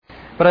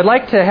But I'd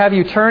like to have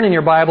you turn in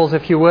your Bibles,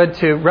 if you would,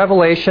 to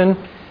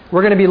Revelation.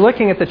 We're going to be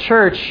looking at the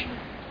church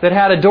that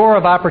had a door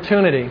of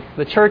opportunity,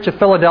 the church of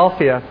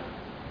Philadelphia.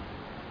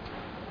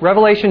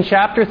 Revelation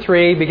chapter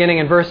 3, beginning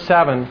in verse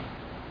 7.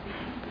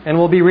 And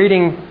we'll be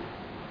reading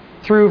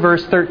through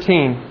verse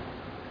 13.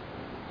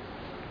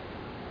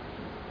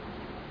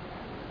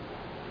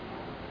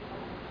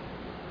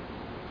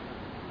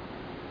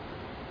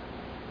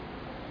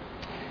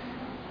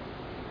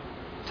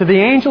 To the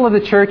angel of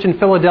the church in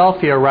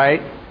Philadelphia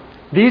write,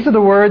 "These are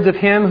the words of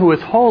Him who is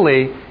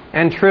holy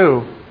and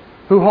true,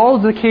 who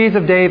holds the keys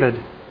of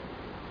David.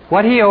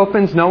 What He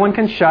opens no one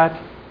can shut,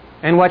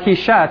 and what He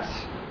shuts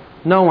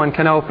no one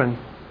can open.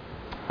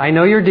 I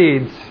know your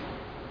deeds.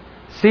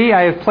 See,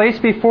 I have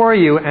placed before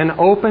you an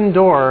open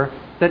door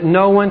that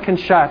no one can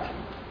shut.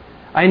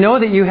 I know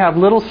that you have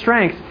little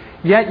strength,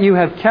 yet you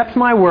have kept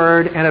my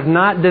word and have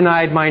not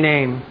denied my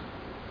name.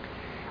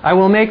 I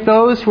will make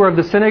those who are of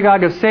the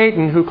synagogue of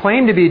Satan, who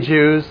claim to be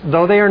Jews,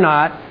 though they are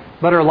not,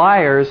 but are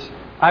liars,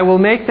 I will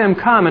make them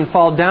come and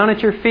fall down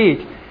at your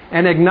feet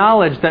and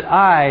acknowledge that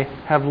I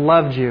have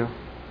loved you.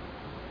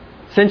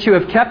 Since you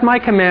have kept my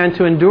command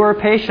to endure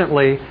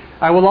patiently,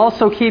 I will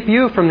also keep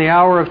you from the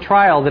hour of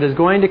trial that is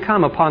going to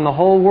come upon the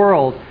whole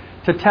world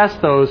to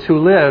test those who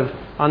live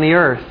on the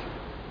earth.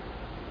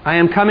 I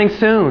am coming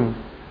soon.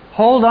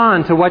 Hold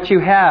on to what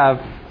you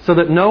have, so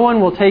that no one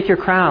will take your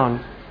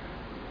crown.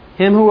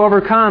 Him who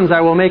overcomes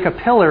I will make a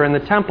pillar in the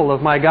temple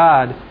of my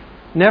God.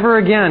 Never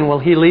again will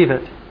he leave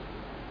it.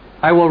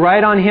 I will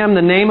write on him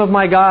the name of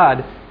my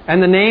God,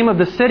 and the name of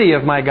the city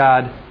of my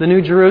God, the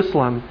New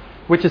Jerusalem,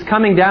 which is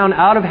coming down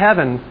out of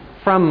heaven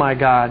from my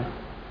God.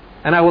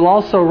 And I will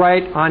also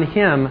write on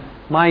him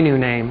my new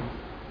name.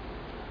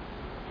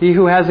 He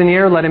who has an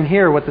ear, let him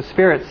hear what the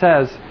Spirit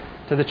says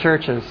to the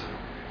churches."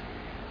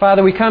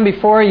 Father, we come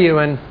before you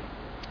and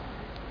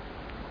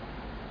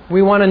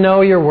we want to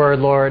know your word,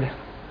 Lord.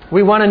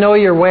 We want to know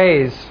your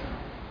ways.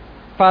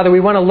 Father, we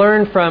want to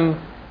learn from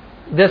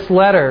this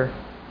letter,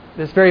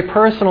 this very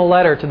personal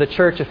letter to the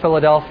church of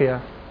Philadelphia.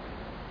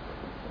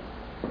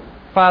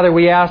 Father,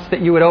 we ask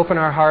that you would open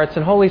our hearts,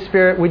 and Holy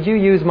Spirit, would you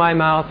use my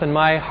mouth and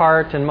my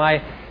heart and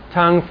my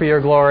tongue for your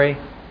glory,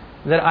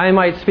 that I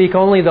might speak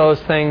only those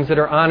things that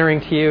are honoring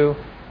to you,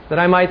 that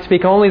I might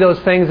speak only those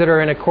things that are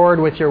in accord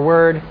with your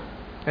word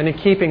and in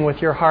keeping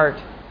with your heart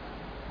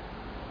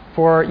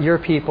for your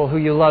people who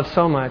you love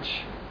so much.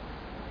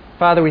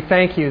 Father, we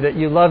thank you that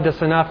you loved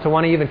us enough to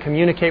want to even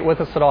communicate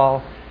with us at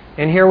all.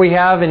 And here we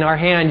have in our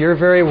hand your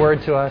very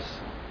word to us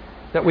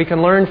that we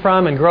can learn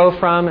from and grow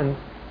from and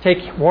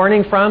take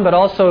warning from, but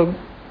also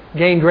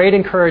gain great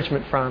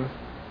encouragement from.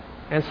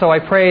 And so I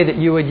pray that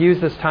you would use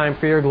this time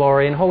for your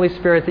glory. And Holy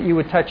Spirit, that you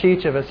would touch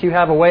each of us. You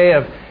have a way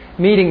of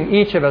meeting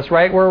each of us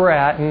right where we're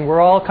at. And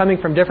we're all coming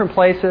from different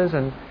places,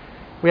 and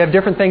we have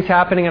different things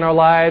happening in our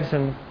lives,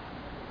 and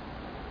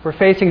we're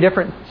facing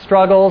different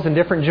struggles and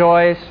different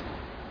joys.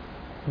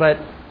 But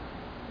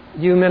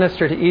you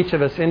minister to each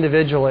of us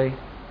individually,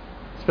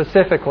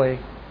 specifically,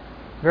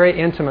 very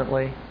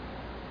intimately.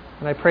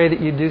 And I pray that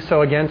you do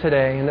so again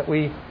today, and that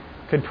we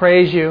could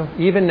praise you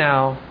even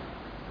now,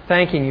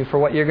 thanking you for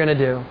what you're going to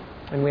do.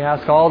 And we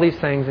ask all these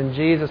things in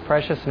Jesus'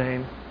 precious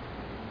name.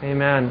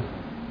 Amen.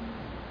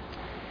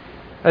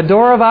 A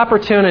door of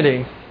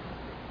opportunity.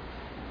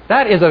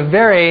 That is a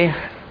very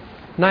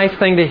nice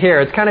thing to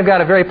hear. It's kind of got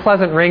a very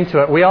pleasant ring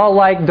to it. We all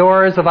like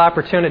doors of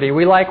opportunity.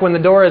 We like when the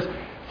door is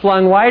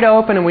flung wide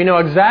open and we know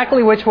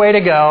exactly which way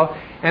to go,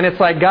 and it's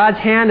like God's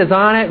hand is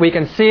on it. We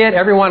can see it.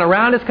 Everyone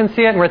around us can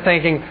see it, and we're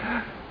thinking,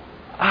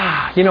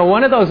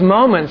 one of those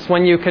moments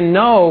when you can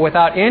know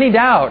without any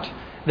doubt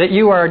that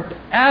you are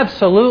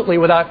absolutely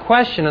without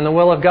question in the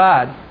will of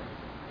God.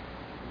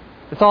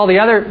 It's all the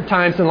other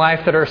times in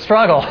life that are a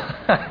struggle.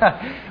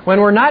 When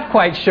we're not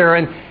quite sure,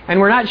 and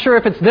we're not sure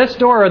if it's this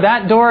door or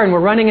that door, and we're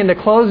running into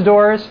closed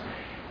doors.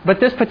 But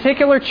this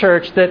particular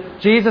church that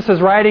Jesus is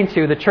writing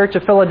to, the church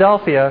of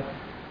Philadelphia,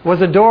 was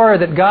a door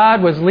that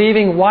God was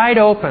leaving wide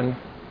open,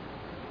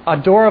 a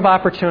door of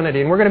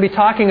opportunity. And we're going to be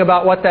talking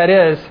about what that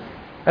is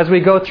as we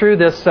go through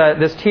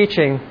this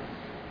teaching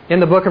in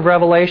the book of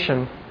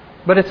Revelation.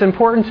 But it's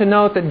important to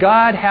note that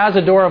God has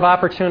a door of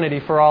opportunity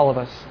for all of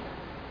us.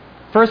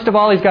 First of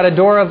all, He's got a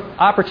door of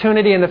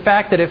opportunity in the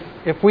fact that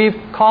if we've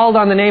called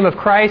on the name of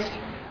Christ,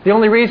 the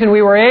only reason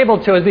we were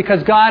able to is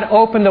because God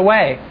opened the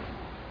way.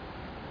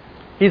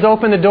 He's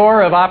opened the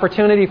door of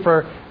opportunity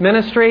for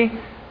ministry,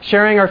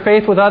 sharing our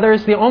faith with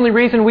others. The only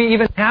reason we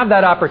even have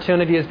that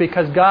opportunity is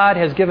because God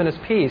has given us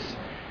peace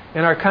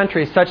in our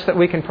country such that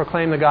we can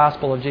proclaim the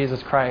gospel of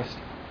Jesus Christ.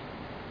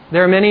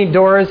 There are many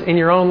doors in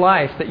your own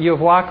life that you have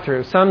walked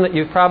through, some that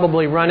you've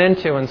probably run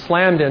into and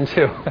slammed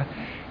into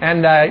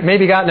and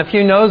maybe gotten a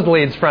few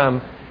nosebleeds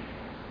from.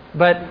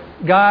 But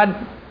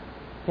God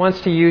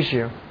wants to use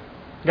you.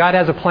 God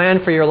has a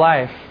plan for your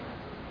life.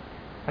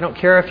 I don't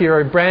care if you're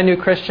a brand new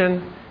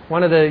Christian,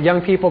 one of the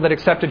young people that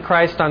accepted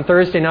Christ on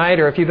Thursday night,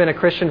 or if you've been a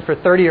Christian for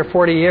 30 or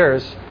 40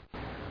 years,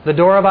 the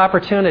door of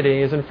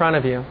opportunity is in front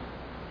of you.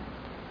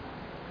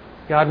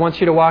 God wants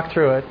you to walk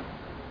through it.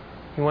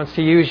 He wants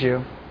to use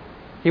you.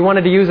 He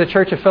wanted to use the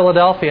Church of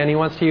Philadelphia, and he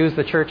wants to use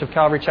the Church of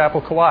Calvary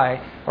Chapel Kauai,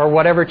 or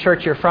whatever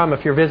church you're from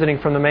if you're visiting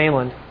from the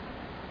mainland.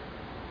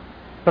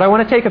 But I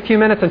want to take a few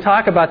minutes and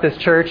talk about this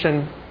church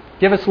and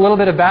give us a little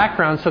bit of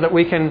background so that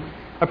we can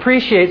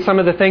appreciate some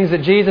of the things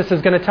that Jesus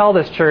is going to tell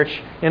this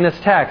church in this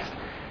text.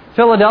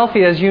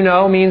 Philadelphia, as you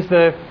know, means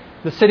the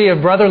city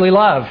of brotherly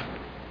love.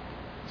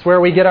 It's where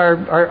we get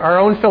our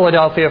own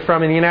Philadelphia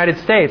from in the United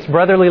States,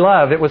 brotherly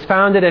love. It was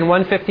founded in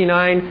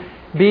 159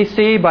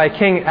 BC by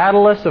King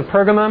Attalus of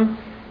Pergamum.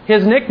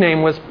 His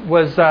nickname was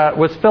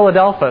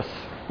Philadelphus,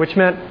 which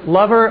meant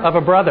lover of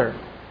a brother.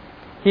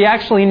 He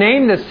actually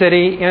named this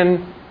city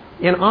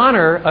in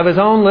honor of his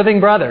own living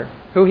brother,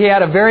 who he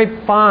had a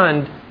very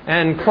fond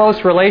and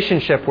close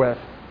relationship with.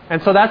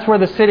 And so that's where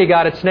the city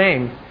got its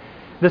name.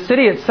 The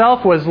city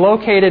itself was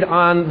located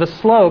on the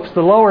slopes,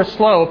 the lower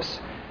slopes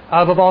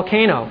of a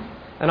volcano,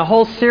 and a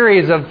whole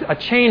series of a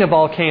chain of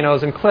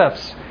volcanoes and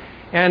cliffs,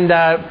 and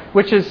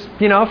which is,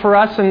 for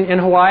us in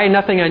Hawaii,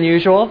 nothing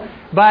unusual.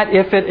 But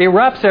if it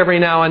erupts every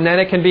now and then,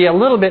 it can be a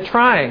little bit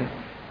trying.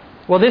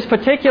 Well, this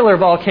particular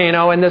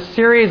volcano and this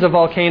series of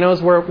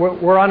volcanoes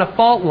were on a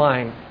fault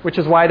line, which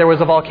is why there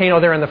was a volcano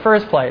there in the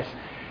first place.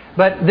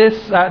 But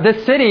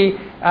this city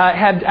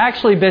had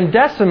actually been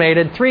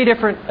decimated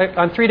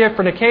on three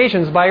different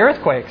occasions by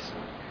earthquakes.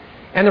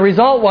 And the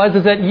result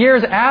was that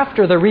years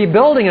after the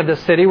rebuilding of the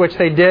city, which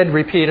they did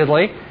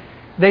repeatedly,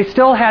 they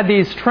still had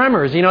these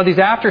tremors, these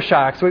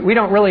aftershocks. We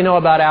don't really know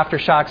about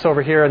aftershocks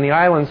over here in the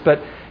islands,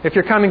 but if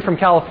you're coming from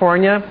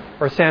California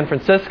or San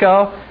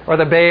Francisco or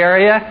the Bay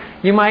Area,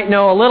 you might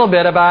know a little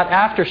bit about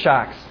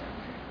aftershocks.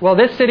 Well,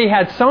 this city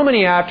had so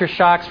many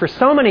aftershocks for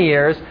so many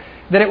years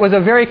that it was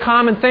a very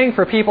common thing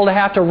for people to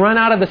have to run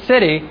out of the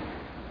city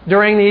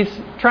during these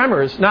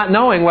tremors, not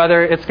knowing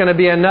whether it's going to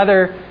be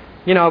another,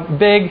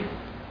 big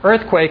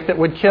earthquake that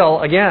would kill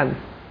again.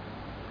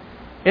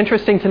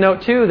 Interesting to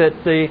note, too,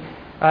 that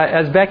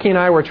as Becky and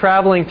I were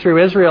traveling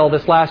through Israel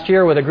this last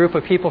year with a group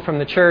of people from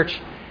the church,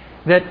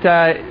 that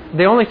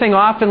the only thing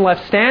often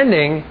left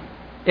standing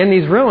in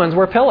these ruins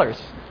were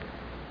pillars.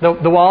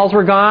 The walls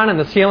were gone and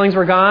the ceilings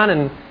were gone,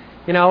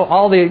 and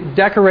all the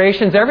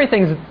decorations,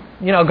 everything's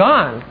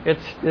gone.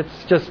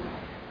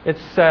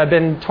 It's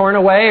been torn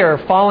away or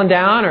fallen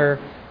down or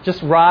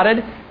just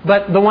rotted.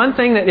 But the one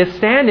thing that is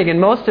standing in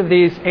most of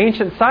these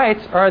ancient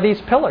sites are these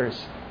pillars.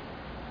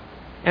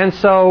 And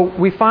so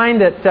we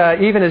find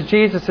that even as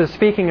Jesus is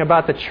speaking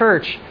about the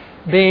church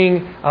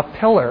being a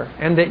pillar,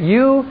 and that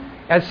you,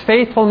 as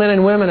faithful men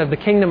and women of the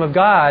kingdom of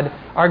God,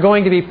 are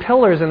going to be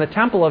pillars in the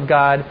temple of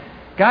God,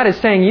 God is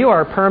saying you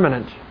are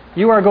permanent.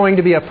 You are going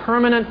to be a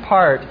permanent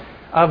part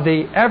of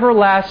the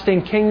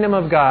everlasting kingdom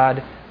of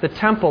God, the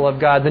temple of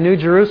God, the New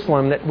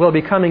Jerusalem that will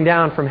be coming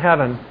down from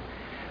heaven.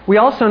 We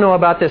also know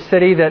about this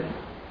city that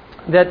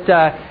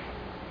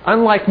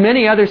unlike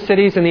many other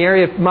cities in the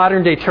area of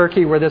modern-day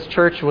Turkey where this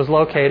church was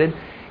located,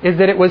 is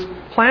that it was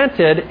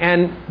planted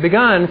and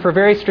begun for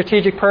very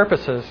strategic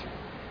purposes.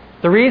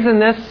 The reason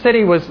this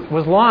city was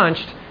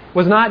launched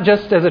was not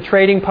just as a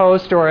trading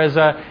post or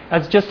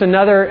as just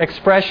another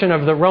expression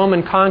of the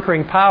Roman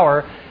conquering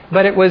power,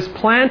 but it was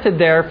planted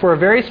there for a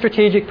very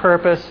strategic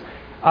purpose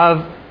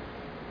of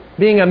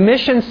being a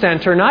mission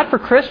center, not for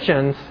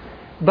Christians,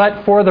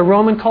 but for the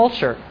Roman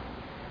culture.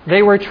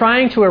 They were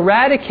trying to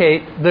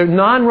eradicate the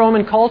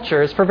non-Roman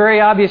cultures for very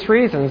obvious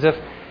reasons.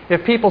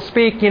 If people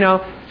speak,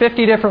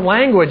 50 different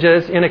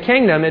languages in a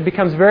kingdom, it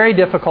becomes very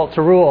difficult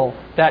to rule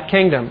that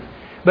kingdom.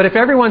 But if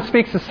everyone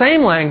speaks the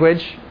same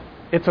language,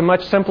 it's a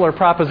much simpler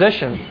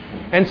proposition.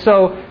 And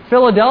so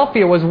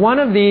Philadelphia was one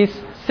of these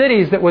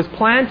cities that was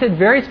planted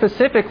very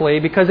specifically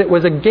because it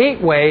was a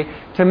gateway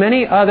to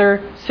many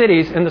other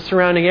cities in the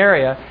surrounding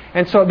area.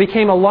 And so it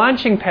became a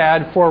launching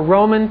pad for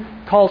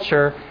Roman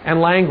culture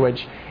and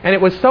language. And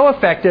it was so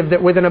effective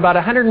that within about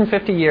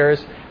 150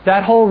 years,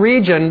 that whole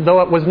region,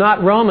 though it was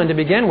not Roman to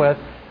begin with,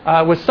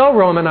 was so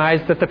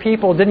Romanized that the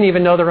people didn't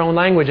even know their own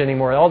language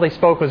anymore. All they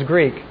spoke was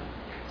Greek.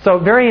 So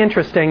very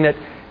interesting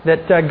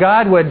that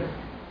God would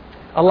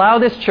allow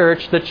this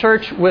church, the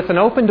church with an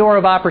open door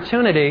of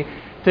opportunity,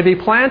 to be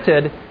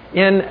planted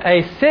in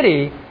a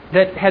city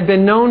that had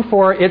been known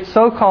for its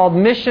so-called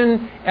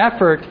mission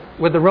effort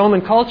with the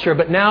Roman culture,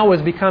 but now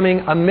was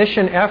becoming a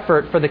mission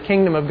effort for the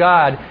kingdom of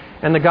God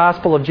and the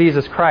gospel of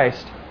Jesus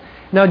Christ.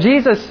 Now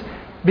Jesus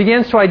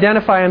begins to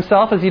identify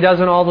himself as he does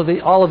in all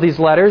of these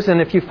letters, and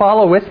if you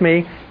follow with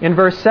me in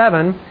verse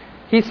 7,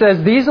 he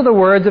says, "These are the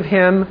words of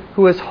him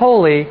who is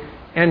holy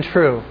and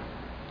true."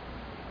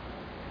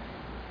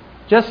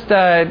 Just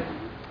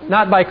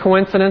not by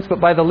coincidence,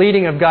 but by the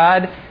leading of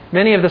God,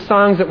 many of the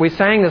songs that we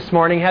sang this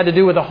morning had to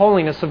do with the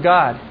holiness of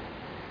God.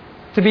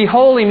 To be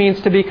holy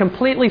means to be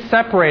completely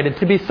separated,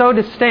 to be so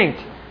distinct,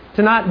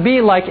 to not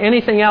be like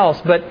anything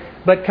else, but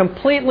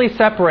completely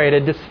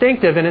separated,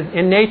 distinctive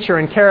in nature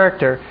and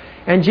character.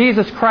 And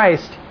Jesus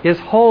Christ is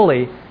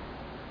holy.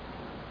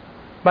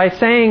 By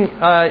saying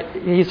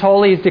He's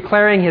holy, He's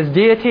declaring His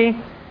deity.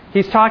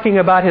 He's talking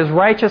about His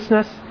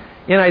righteousness.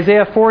 In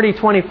Isaiah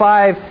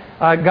 40:25,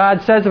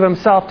 God says of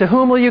Himself, "To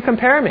whom will you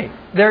compare me?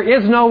 There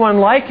is no one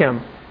like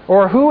Him,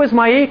 Or who is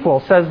my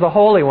equal, says the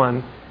Holy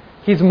One.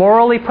 He's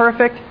morally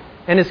perfect,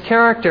 and His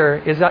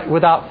character is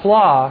without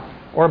flaw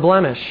or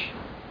blemish.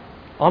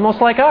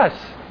 Almost like us.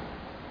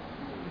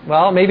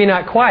 Well, maybe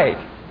not quite.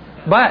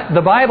 But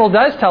the Bible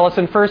does tell us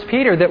in 1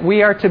 Peter that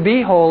we are to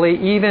be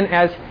holy even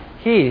as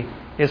He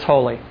is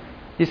holy.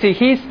 You see,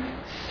 He's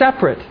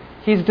separate.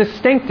 He's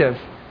distinctive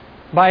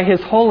by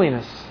His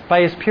holiness,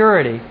 by His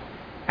purity.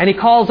 And He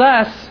calls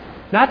us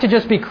not to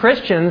just be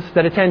Christians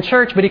that attend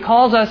church, but He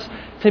calls us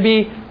to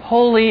be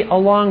holy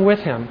along with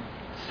Him.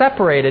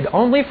 Separated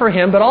only for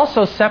Him, but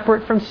also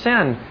separate from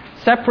sin,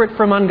 separate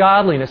from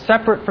ungodliness,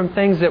 separate from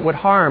things that would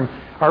harm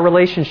our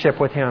relationship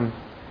with Him.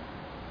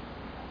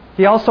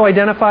 He also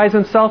identifies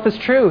Himself as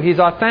true. He's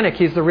authentic.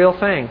 He's the real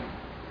thing.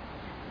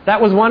 That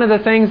was one of the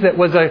things that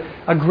was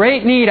a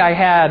great need I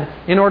had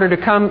in order to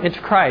come into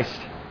Christ.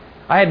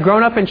 I had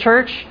grown up in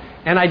church,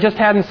 and I just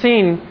hadn't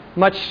seen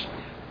much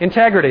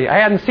integrity. I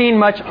hadn't seen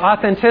much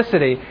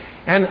authenticity.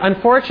 And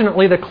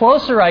unfortunately, the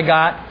closer I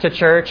got to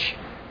church,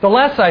 the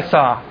less I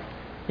saw.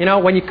 You know,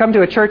 when you come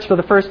to a church for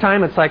the first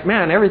time, it's like,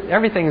 man,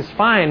 everything is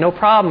fine, no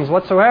problems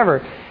whatsoever.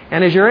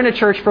 And as you're in a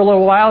church for a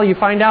little while, you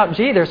find out,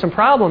 gee, there's some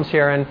problems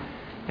here.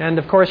 And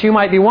of course, you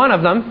might be one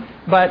of them,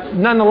 but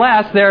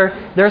nonetheless,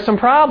 there's some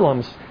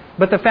problems.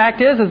 But the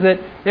fact is that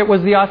it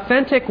was the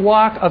authentic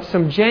walk of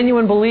some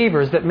genuine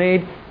believers that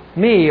made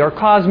me, or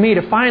caused me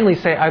to finally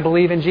say, I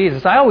believe in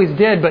Jesus. I always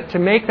did, but to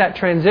make that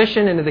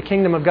transition into the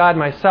kingdom of God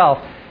myself,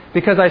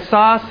 because I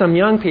saw some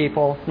young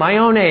people, my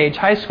own age,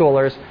 high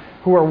schoolers,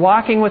 who were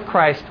walking with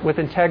Christ with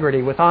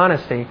integrity, with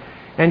honesty.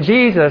 And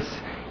Jesus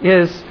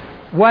is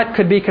what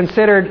could be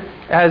considered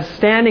as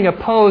standing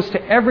opposed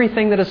to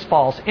everything that is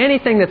false.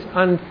 Anything that's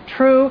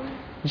untrue,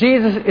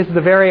 Jesus is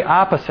the very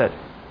opposite.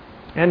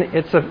 And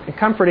it's a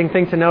comforting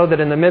thing to know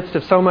that in the midst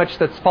of so much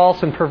that's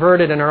false and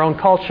perverted in our own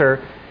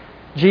culture,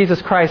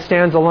 Jesus Christ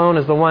stands alone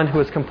as the one who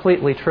is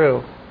completely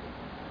true.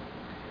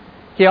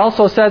 He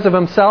also says of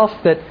Himself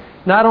that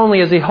not only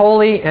is He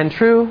holy and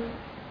true,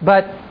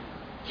 but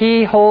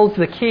He holds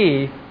the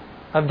key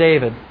of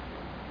David.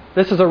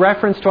 This is a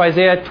reference to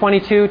Isaiah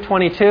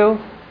 22:22.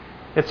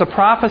 It's a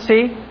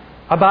prophecy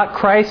about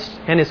Christ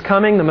and His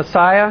coming, the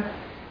Messiah,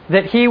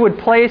 that He would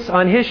place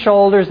on His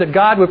shoulders, that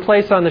God would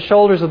place on the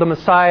shoulders of the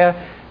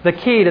Messiah, the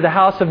key to the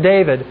house of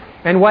David.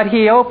 And what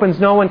He opens,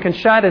 no one can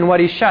shut, and what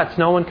He shuts,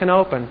 no one can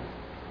open.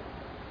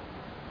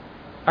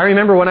 I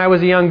remember when I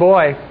was a young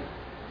boy,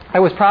 I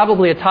was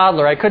probably a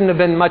toddler. I couldn't have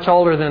been much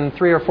older than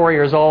 3 or 4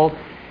 years old.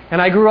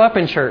 And I grew up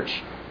in church.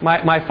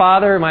 My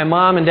father, my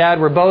mom, and dad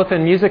were both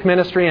in music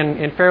ministry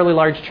in fairly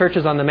large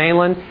churches on the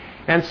mainland.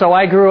 And so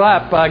I grew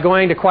up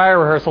going to choir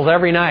rehearsals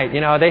every night.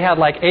 You know, they had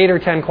like 8 or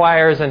 10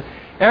 choirs, and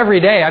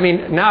every day. I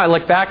mean, now I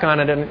look back on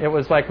it, and it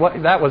was like,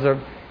 that was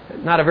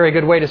not a very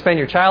good way to spend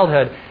your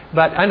childhood.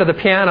 But under the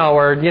piano,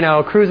 or, you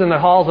know, cruising the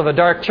halls of a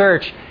dark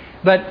church.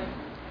 But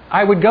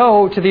I would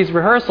go to these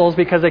rehearsals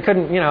because they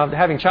couldn't, you know,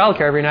 having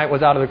childcare every night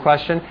was out of the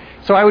question.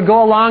 So I would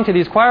go along to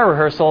these choir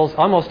rehearsals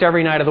almost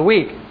every night of the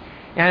week.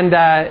 And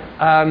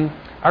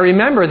I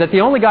remember that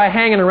the only guy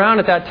hanging around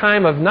at that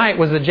time of night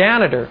was the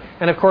janitor.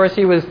 And of course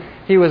he was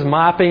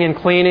mopping and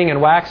cleaning and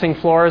waxing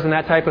floors and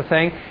that type of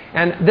thing.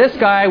 And this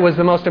guy was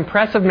the most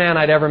impressive man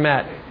I'd ever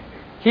met.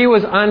 He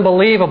was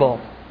unbelievable.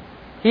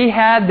 He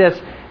had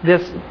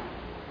this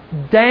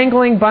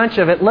dangling bunch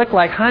of, it looked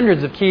like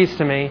hundreds of keys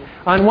to me,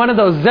 on one of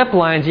those zip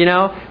lines, you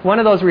know, one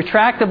of those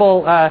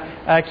retractable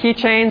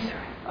keychains.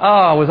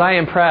 Oh, was I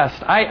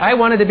impressed. I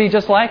wanted to be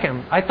just like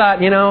him. I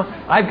thought, you know,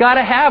 I've got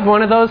to have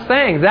one of those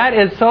things. That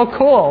is so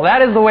cool.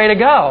 That is the way to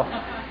go.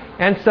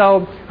 And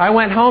so I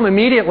went home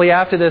immediately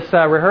after this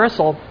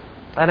rehearsal,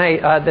 and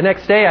the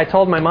next day I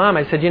told my mom,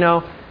 I said, you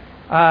know,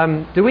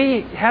 do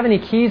we have any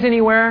keys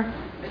anywhere?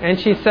 And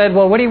she said,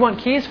 well, what do you want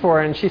keys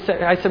for? And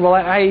I said, well,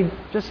 I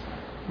just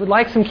would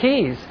like some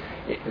keys.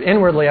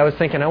 Inwardly, I was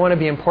thinking, I want to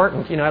be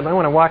important. You know, I don't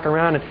want to walk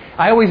around. And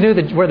I always knew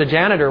where the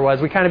janitor was.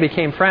 We kind of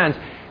became friends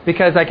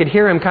because I could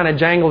hear him kind of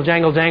jangle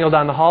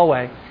down the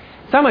hallway.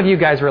 Some of you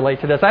guys relate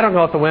to this. I don't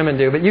know if the women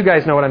do, but you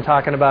guys know what I'm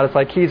talking about. It's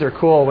like keys are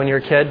cool when you're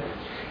a kid.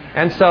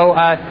 And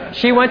so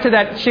she went to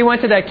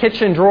that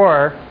kitchen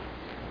drawer,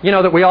 you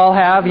know, that we all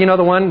have. You know,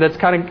 the one that's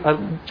kind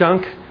of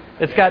junk.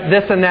 It's got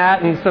this and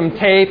that and some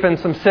tape and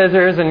some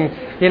scissors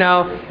and, you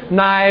know,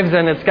 knives,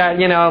 and it's got,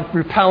 you know,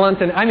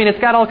 repellent. And I mean, it's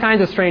got all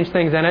kinds of strange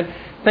things in it,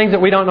 things that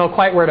we don't know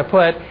quite where to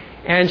put.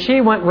 And she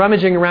went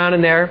rummaging around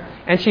in there,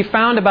 and she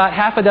found about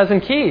half a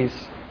dozen keys.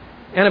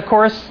 And of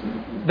course,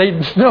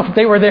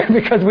 they were there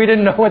because we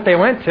didn't know what they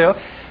went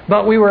to.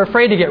 But we were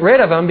afraid to get rid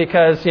of them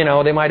because, you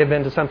know, they might have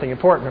been to something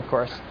important, of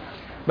course.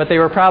 But they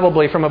were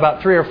probably from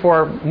about 3 or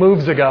 4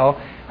 moves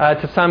ago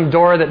to some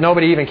door that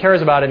nobody even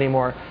cares about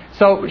anymore.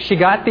 So she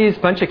got these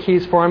bunch of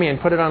keys for me and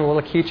put it on a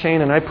little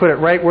keychain, and I put it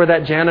right where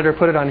that janitor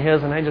put it on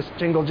his, and I just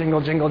jingle,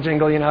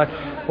 you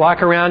know,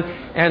 walk around.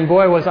 And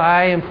boy, was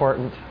I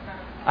important.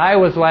 I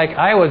was like,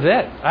 I was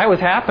it. I was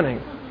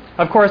happening.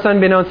 Of course,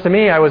 unbeknownst to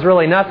me, I was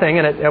really nothing,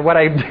 and what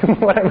I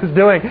was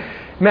doing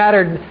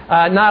mattered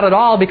not at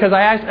all, because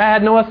I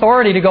had no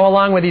authority to go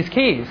along with these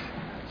keys.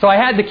 So I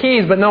had the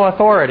keys, but no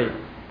authority.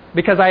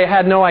 because I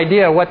had no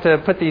idea what to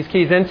put these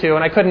keys into,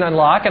 and I couldn't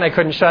unlock and I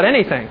couldn't shut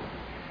anything.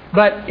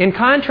 But in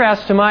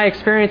contrast to my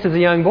experience as a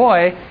young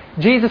boy,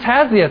 Jesus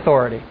has the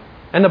authority.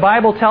 And the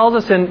Bible tells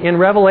us in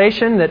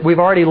Revelation that we've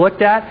already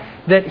looked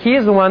at that He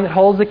is the one that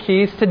holds the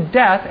keys to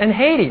death and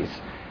Hades.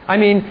 I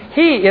mean,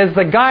 He is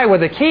the guy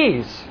with the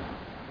keys.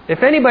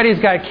 If anybody's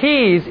got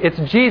keys, it's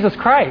Jesus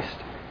Christ.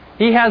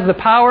 He has the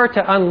power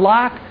to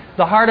unlock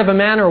the heart of a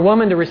man or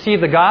woman to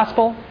receive the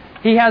gospel.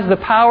 He has the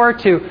power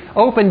to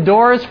open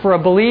doors for a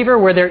believer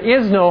where there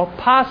is no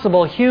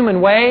possible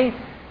human way.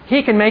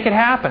 He can make it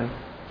happen.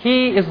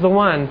 He is the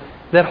one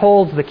that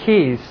holds the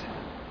keys.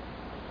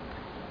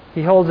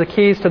 He holds the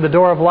keys to the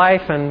door of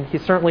life, and He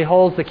certainly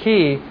holds the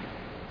key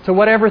to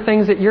whatever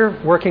things that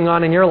you're working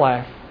on in your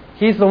life.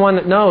 He's the one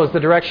that knows the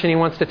direction He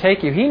wants to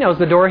take you. He knows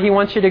the door He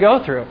wants you to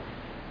go through.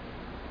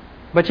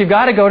 But you've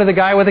got to go to the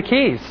guy with the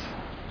keys.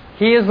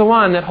 He is the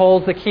one that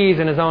holds the keys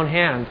in His own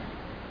hand.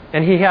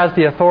 And He has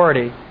the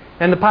authority.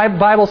 And the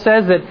Bible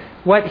says that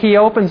what He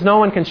opens no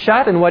one can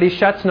shut, and what He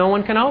shuts no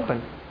one can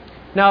open.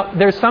 Now,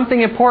 there's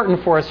something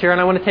important for us here,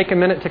 and I want to take a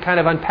minute to kind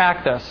of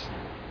unpack this.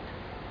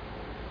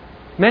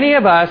 Many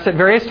of us, at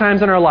various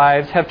times in our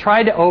lives, have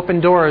tried to open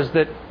doors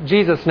that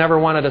Jesus never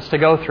wanted us to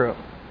go through.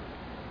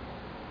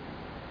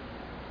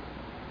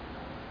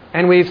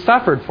 And we've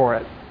suffered for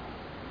it.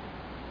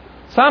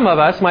 Some of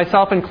us,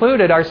 myself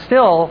included, are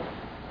still,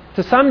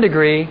 to some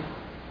degree,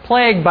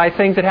 plagued by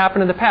things that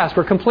happened in the past.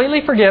 We're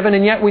completely forgiven,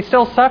 and yet we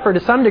still suffer, to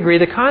some degree,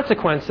 the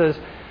consequences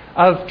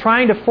of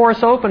trying to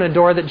force open a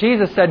door that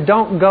Jesus said,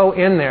 don't go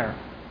in there.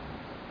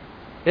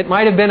 It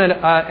might have been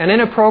an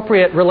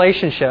inappropriate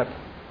relationship.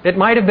 It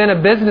might have been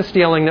a business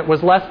dealing that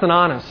was less than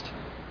honest.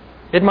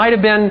 It might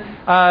have been,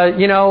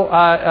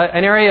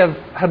 an area of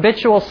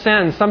habitual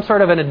sin, some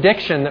sort of an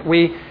addiction that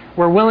we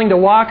were willing to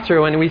walk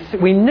through, and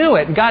we knew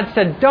it. God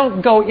said,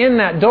 don't go in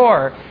that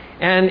door.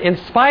 And in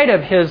spite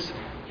of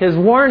His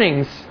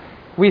warnings,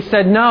 we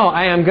said, no,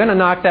 I am going to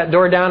knock that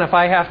door down if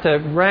I have to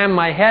ram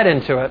my head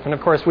into it. And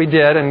of course we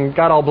did, and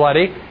got all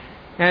bloody.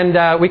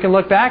 And we can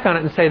look back on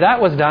it and say,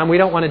 that was dumb. We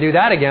don't want to do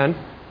that again.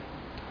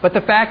 But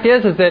the fact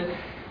is that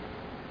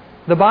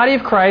the body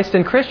of Christ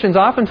and Christians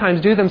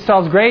oftentimes do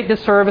themselves great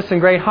disservice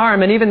and great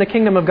harm, and even the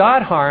kingdom of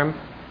God harm,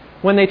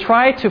 when they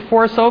try to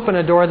force open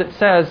a door that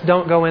says,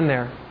 don't go in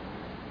there.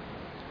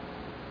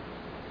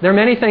 There are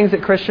many things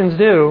that Christians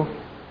do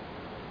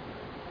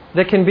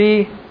that can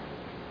be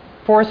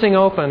forcing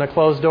open a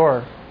closed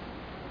door.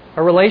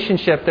 A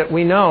relationship that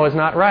we know is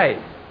not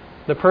right.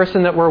 The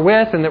person that we're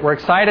with and that we're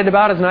excited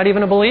about is not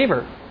even a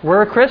believer.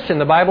 We're a Christian.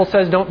 The Bible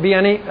says don't be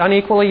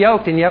unequally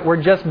yoked, and yet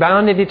we're just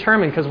bound and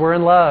determined because we're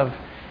in love.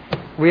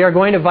 We are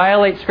going to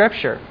violate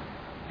Scripture.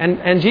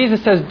 And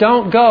Jesus says,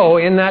 don't go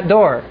in that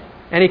door.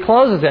 And He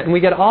closes it, and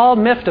we get all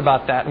miffed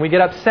about that. And we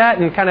get upset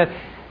and kind of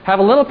have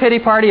a little pity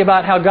party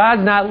about how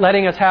God's not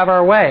letting us have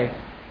our way.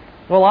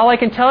 Well, all I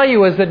can tell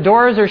you is that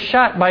doors are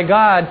shut by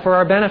God for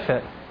our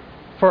benefit,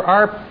 for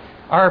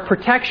our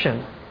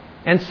protection.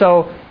 And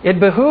so it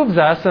behooves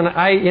us, and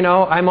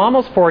I'm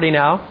almost 40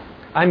 now.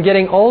 I'm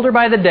getting older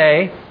by the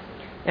day.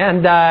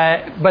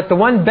 But the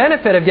one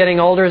benefit of getting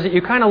older is that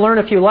you kind of learn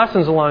a few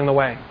lessons along the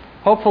way.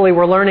 Hopefully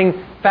we're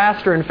learning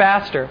faster and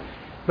faster.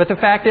 But the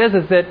fact is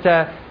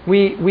that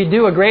we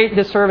do a great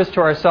disservice to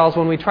ourselves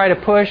when we try to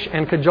push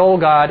and cajole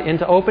God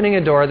into opening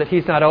a door that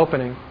He's not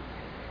opening.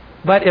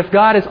 But if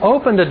God has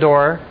opened a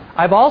door,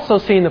 I've also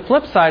seen the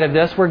flip side of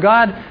this, where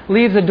God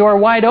leaves a door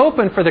wide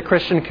open for the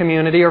Christian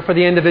community or for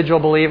the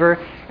individual believer,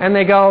 and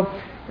they go,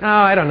 oh,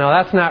 I don't know,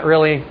 that's not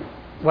really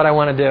what I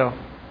want to do.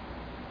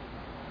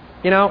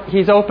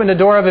 He's opened a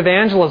door of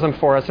evangelism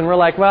for us, and we're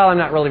like, well, I'm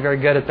not really very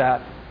good at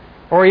that.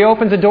 Or He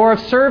opens a door of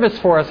service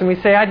for us, and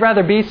we say, I'd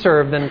rather be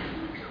served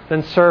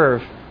than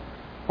serve.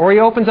 Or He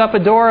opens up a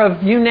door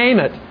of you name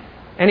it.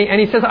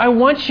 And he says, I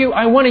want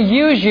to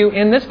use you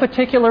in this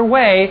particular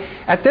way,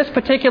 at this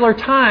particular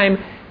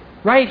time,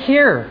 right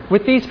here,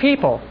 with these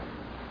people.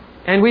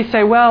 And we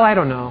say, well, I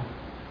don't know.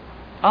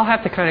 I'll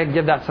have to kind of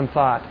give that some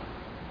thought.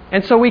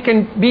 And so we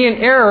can be in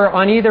error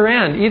on either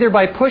end, either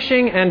by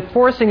pushing and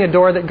forcing a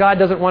door that God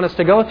doesn't want us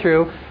to go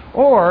through,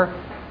 or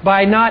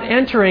by not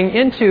entering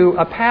into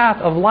a path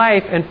of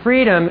life and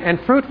freedom and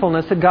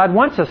fruitfulness that God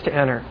wants us to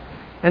enter.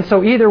 And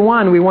so either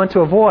one we want to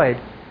avoid.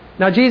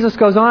 Now Jesus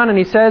goes on and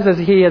He says, as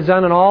He has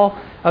done in all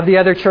of the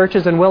other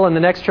churches and will in the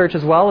next church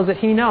as well, is that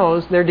He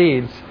knows their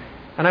deeds.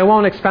 And I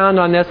won't expound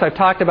on this. I've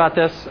talked about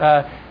this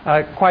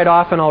quite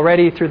often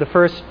already through the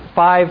first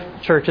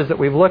 5 churches that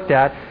we've looked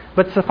at.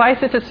 But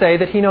suffice it to say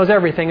that He knows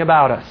everything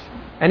about us.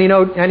 And He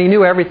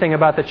knew everything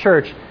about the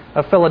church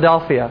of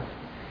Philadelphia.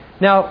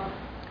 Now,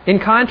 in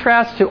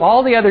contrast to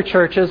all the other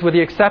churches, with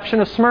the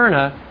exception of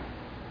Smyrna,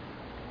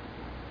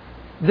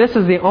 this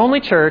is the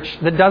only church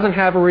that doesn't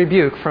have a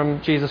rebuke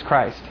from Jesus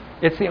Christ.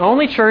 It's the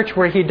only church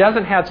where He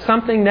doesn't have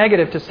something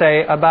negative to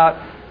say about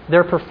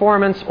their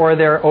performance or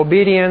their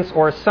obedience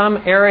or some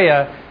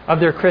area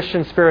of their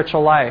Christian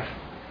spiritual life.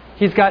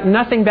 He's got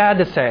nothing bad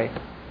to say.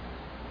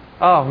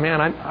 oh man,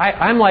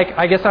 I'm like,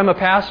 I guess I'm a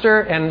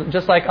pastor, and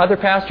just like other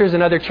pastors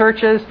in other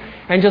churches,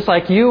 and just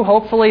like you,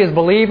 hopefully, as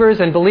believers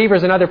and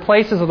believers in other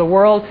places of the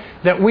world,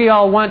 that we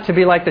all want to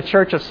be like the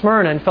church of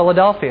Smyrna in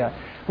Philadelphia,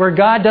 where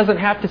God doesn't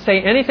have to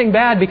say anything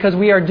bad because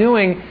we are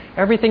doing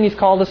everything He's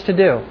called us to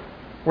do.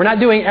 We're not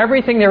doing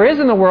everything there is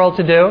in the world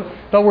to do,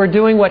 but we're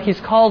doing what He's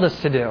called us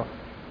to do.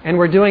 And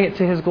we're doing it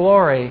to His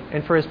glory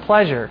and for His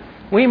pleasure.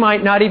 We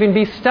might not even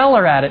be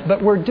stellar at it,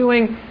 but we're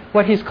doing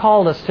what He's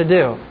called us to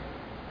do.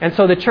 And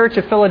so the church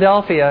of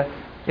Philadelphia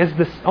is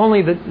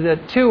only the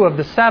 2 of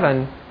the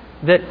 7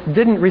 that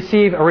didn't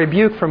receive a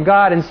rebuke from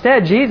God.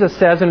 Instead, Jesus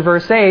says in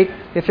verse 8,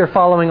 if you're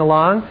following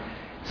along,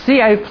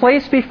 "See, I have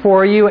placed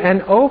before you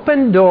an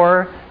open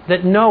door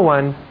that no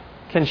one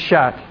can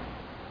shut."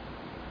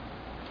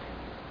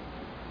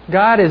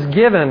 God has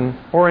given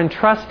or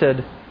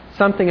entrusted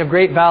something of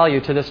great value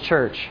to this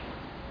church.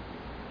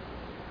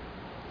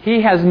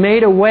 He has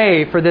made a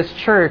way for this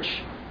church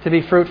to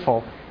be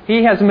fruitful.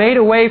 He has made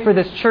a way for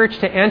this church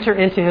to enter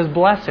into His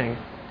blessing,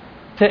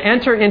 to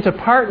enter into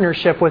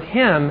partnership with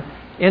Him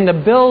in the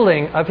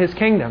building of His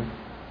kingdom.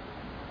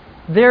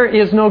 There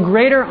is no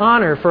greater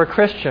honor for a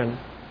Christian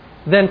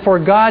than for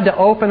God to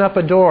open up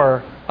a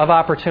door of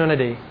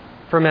opportunity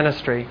for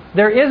ministry.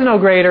 There is no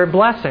greater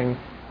blessing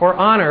or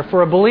honor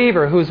for a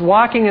believer who's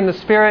walking in the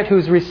Spirit,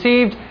 who's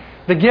received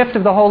the gift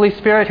of the Holy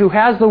Spirit, who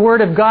has the Word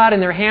of God in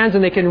their hands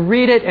and they can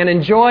read it and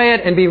enjoy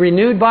it and be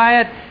renewed by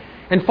it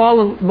and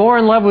fall more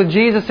in love with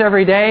Jesus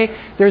every day.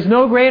 There's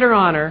no greater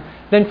honor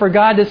than for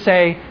God to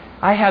say,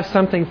 "I have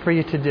something for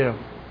you to do.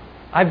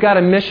 I've got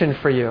a mission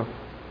for you."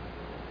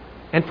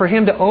 And for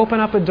Him to open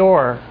up a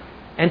door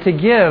and to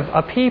give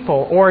a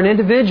people or an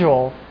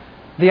individual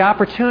the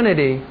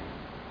opportunity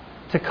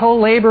to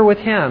co-labor with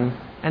Him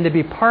and to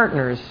be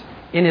partners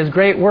in His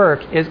great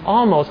work is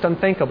almost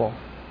unthinkable,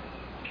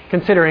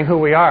 considering who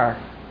we are.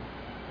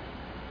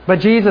 But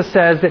Jesus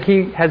says that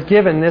He has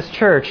given this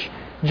church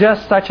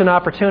just such an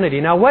opportunity.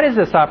 Now, what is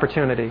this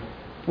opportunity?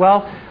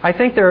 Well, I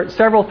think there are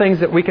several things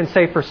that we can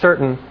say for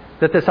certain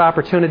that this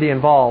opportunity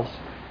involves.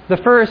 The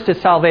first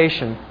is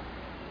salvation.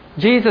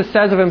 Jesus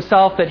says of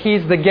Himself that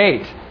He's the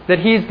gate, that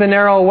He's the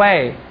narrow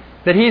way,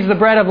 that He's the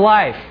bread of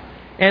life.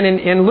 And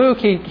in Luke,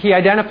 he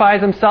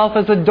identifies Himself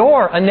as a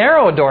door, a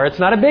narrow door. It's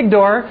not a big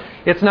door.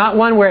 It's not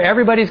one where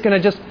everybody's going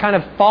to just kind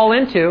of fall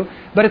into,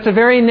 but it's a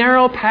very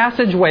narrow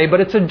passageway, but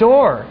it's a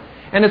door.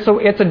 And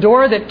it's a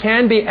door that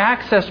can be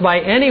accessed by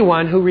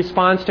anyone who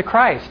responds to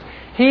Christ.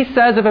 He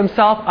says of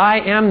Himself, "I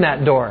am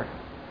that door.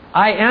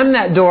 I am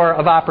that door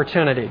of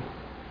opportunity."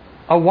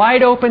 A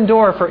wide open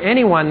door for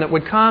anyone that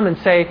would come and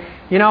say,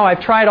 "You know,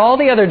 I've tried all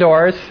the other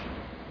doors.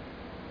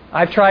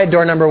 I've tried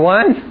door number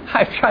 1.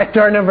 I've tried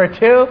door number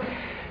 2.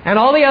 And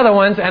all the other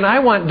ones, and I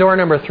want door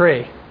number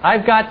 3.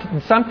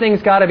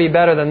 Something's got to be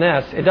better than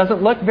this. It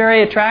doesn't look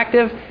very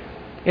attractive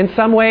in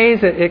some ways.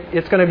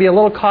 It's going to be a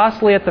little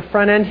costly at the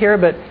front end here,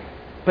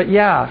 but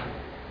yeah,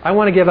 I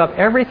want to give up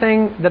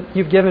everything that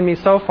you've given me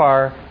so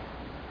far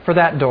for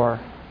that door."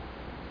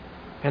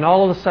 And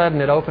all of a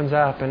sudden it opens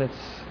up and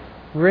it's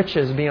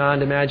riches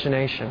beyond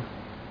imagination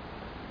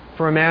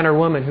for a man or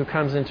woman who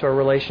comes into a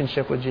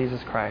relationship with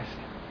Jesus Christ.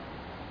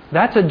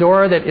 That's a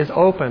door that is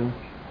open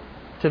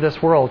to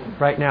this world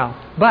right now.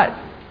 But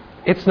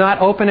it's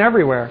not open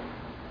everywhere.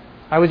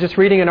 I was just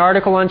reading an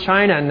article on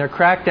China and their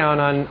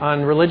crackdown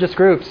on religious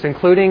groups,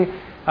 including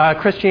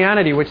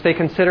Christianity, which they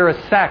consider a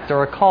sect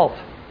or a cult.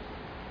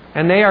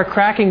 And they are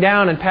cracking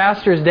down, and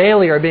pastors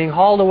daily are being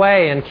hauled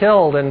away and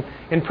killed and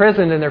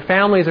imprisoned, and their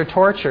families are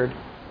tortured.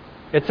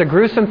 It's a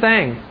gruesome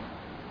thing.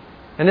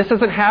 And this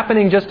isn't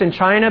happening just in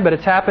China, but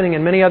it's happening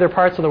in many other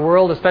parts of the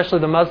world, especially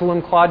the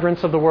Muslim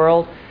quadrants of the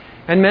world.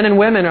 And men and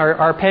women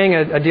are paying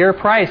a dear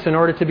price in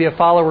order to be a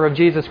follower of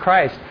Jesus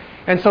Christ.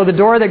 And so the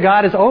door that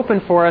God has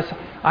opened for us,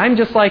 I'm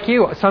just like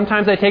you.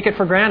 Sometimes I take it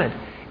for granted.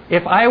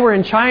 If I were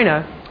in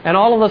China and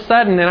all of a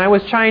sudden, and I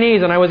was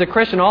Chinese and I was a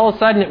Christian, all of a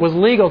sudden it was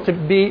legal to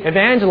be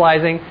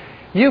evangelizing,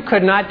 you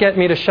could not get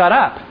me to shut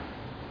up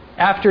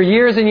after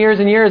years and years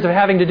and years of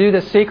having to do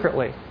this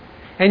secretly.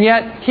 And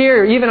yet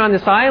here, even on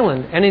this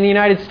island and in the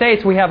United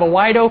States, we have a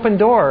wide open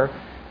door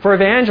for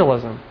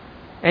evangelism.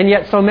 And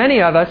yet so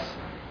many of us,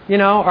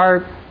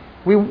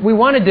 we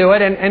want to do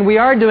it, and we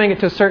are doing it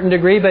to a certain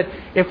degree, but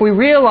if we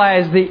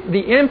realize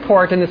the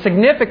import and the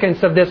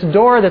significance of this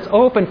door that's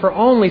open for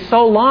only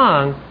so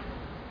long,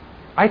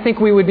 I think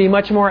we would be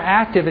much more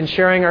active in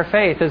sharing our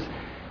faith. As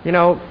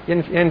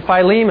in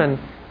Philemon,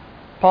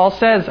 Paul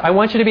says, "I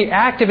want you to be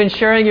active in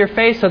sharing your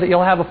faith so that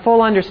you'll have a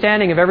full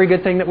understanding of every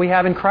good thing that we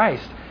have in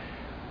Christ."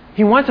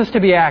 He wants us to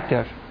be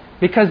active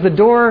because the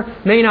door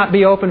may not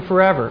be open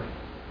forever.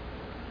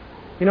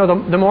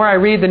 The more I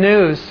read the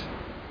news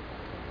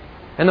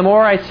and the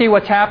more I see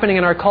what's happening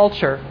in our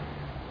culture,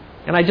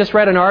 and I just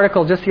read an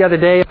article just the other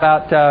day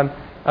about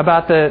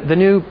the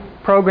new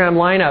program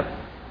lineup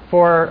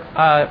for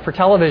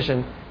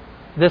television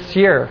this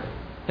year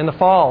in the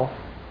fall,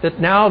 that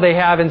now they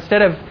have,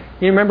 instead of,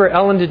 you remember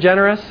Ellen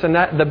DeGeneres and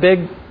the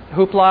big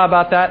hoopla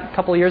about that a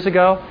couple of years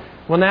ago?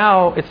 Well,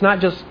 now it's not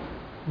just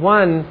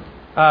one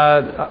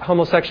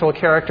homosexual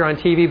character on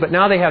TV, but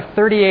now they have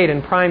 38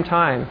 in prime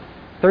time.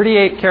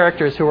 38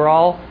 characters who are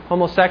all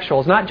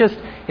homosexuals, not just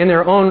in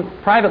their own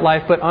private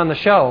life, but on the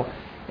show.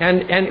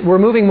 And we're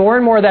moving more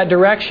and more that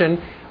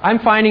direction. I'm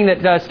finding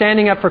that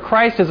standing up for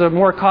Christ is a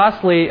more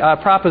costly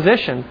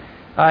proposition.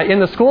 In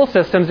the school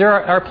systems, there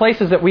are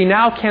places that we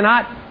now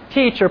cannot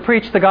teach or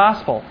preach the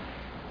gospel.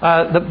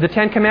 The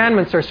Ten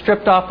Commandments are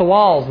stripped off the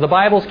walls. The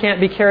Bibles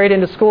can't be carried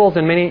into schools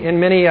in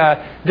many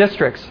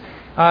districts.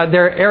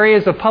 There are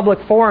areas of public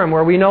forum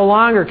where we no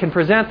longer can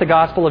present the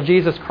gospel of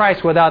Jesus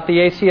Christ without the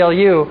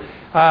ACLU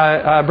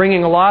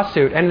bringing a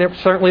lawsuit. And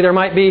certainly there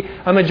might be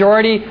a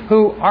majority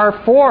who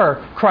are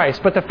for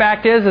Christ. But the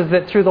fact is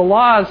that through the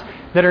laws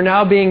that are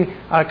now being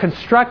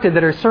constructed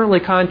that are certainly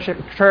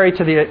contrary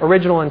to the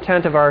original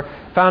intent of our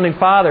founding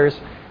fathers,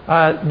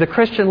 the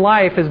Christian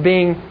life is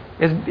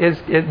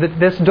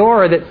this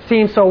door that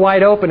seems so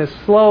wide open is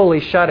slowly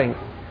shutting.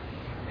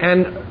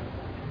 And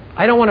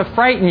I don't want to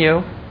frighten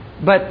you,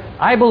 but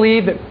I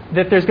believe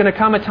that there's going to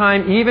come a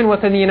time, even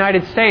within the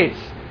United States,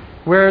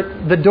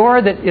 where the door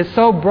that is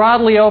so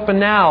broadly open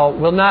now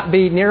will not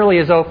be nearly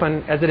as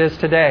open as it is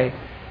today.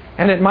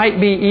 And it might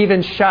be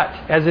even shut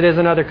as it is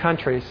in other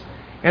countries.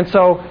 And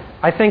so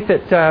I think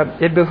that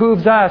it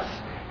behooves us,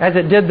 as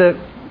it did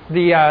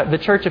the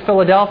Church of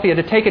Philadelphia,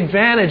 to take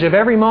advantage of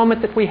every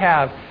moment that we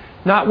have,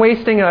 not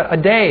wasting a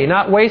day,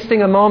 not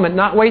wasting a moment,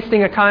 not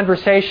wasting a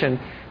conversation,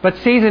 but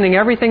seasoning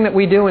everything that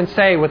we do and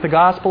say with the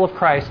gospel of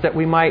Christ that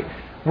we might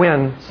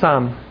win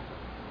some.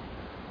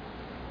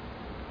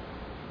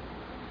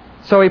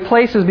 So He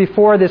places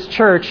before this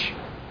church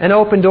an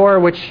open door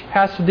which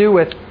has to do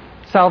with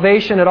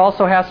salvation. It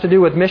also has to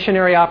do with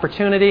missionary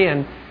opportunity.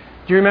 And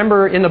do you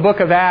remember in the book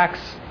of Acts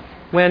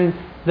when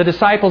the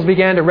disciples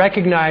began to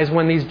recognize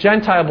when these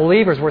Gentile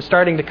believers were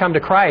starting to come to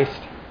Christ,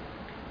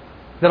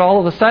 that all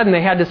of a sudden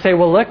they had to say,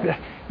 well, look,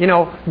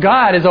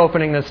 God is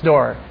opening this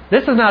door.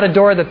 This is not a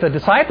door that the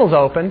disciples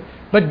opened,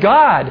 but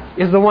God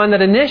is the one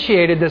that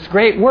initiated this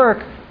great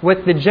work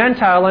with the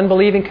Gentile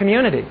unbelieving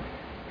community.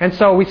 And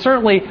so we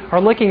certainly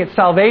are looking at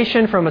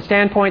salvation from a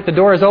standpoint, the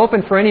door is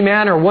open for any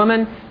man or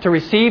woman to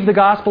receive the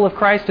gospel of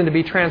Christ and to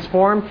be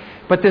transformed.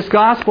 But this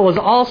gospel is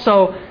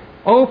also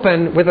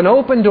open with an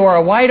open door,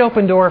 a wide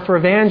open door for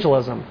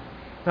evangelism.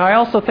 Now I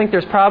also think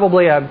there's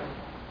probably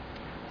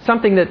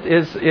something that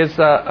is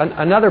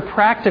another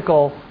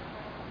practical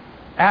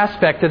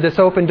aspect of this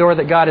open door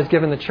that God has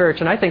given the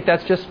church, and I think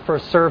that's just for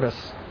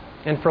service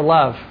and for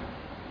love.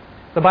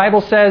 The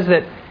Bible says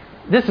that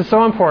this is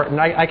so important.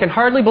 I can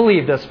hardly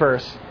believe this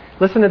verse.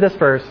 Listen to this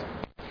verse.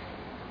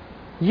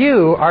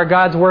 You are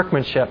God's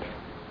workmanship.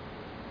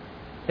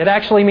 It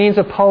actually means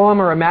a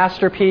poem or a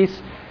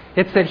masterpiece.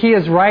 It's that He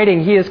is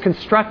writing, He is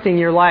constructing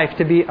your life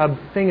to be a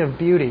thing of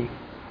beauty,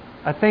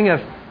 a thing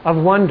of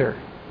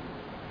wonder.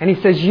 And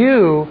He says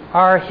you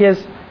are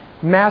His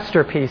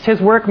masterpiece, His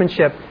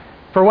workmanship.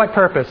 For what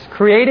purpose?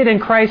 Created in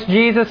Christ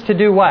Jesus to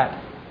do what?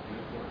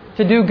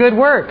 To do good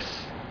works.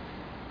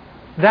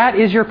 That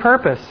is your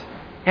purpose.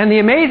 And the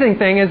amazing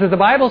thing is that the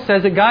Bible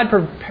says that God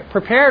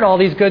prepared all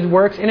these good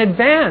works in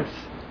advance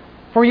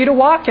for you to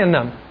walk in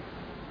them.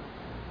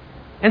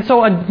 And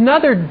so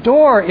another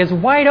door is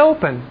wide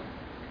open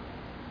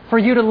for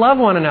you to love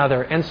one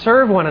another and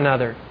serve one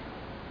another.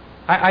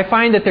 I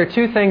find that there are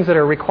two things that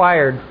are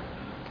required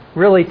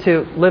really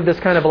to live this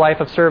kind of a life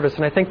of service.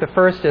 And I think the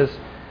first is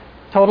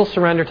total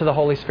surrender to the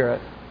Holy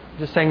Spirit.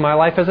 Just saying, my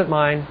life isn't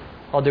mine,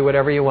 I'll do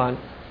whatever you want.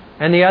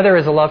 And the other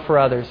is a love for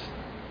others.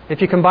 If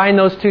you combine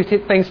those two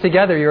things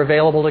together, you're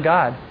available to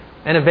God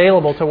and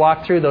available to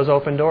walk through those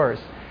open doors.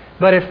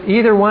 But if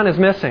either one is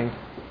missing,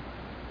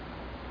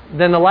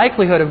 then the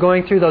likelihood of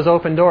going through those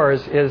open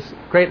doors is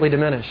greatly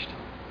diminished.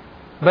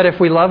 But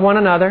if we love one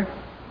another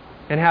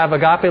and have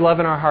agape love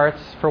in our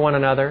hearts for one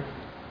another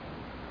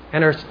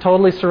and are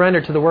totally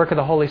surrendered to the work of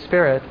the Holy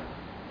Spirit,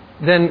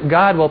 then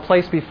God will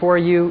place before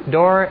you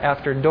door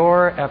after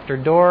door after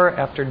door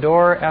after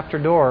door after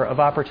door of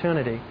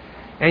opportunity.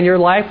 And your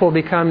life will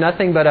become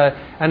nothing but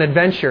an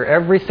adventure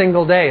every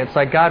single day. It's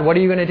like, God, what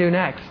are you going to do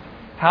next?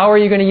 How are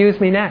you going to use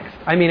me next?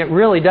 I mean, it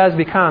really does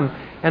become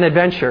an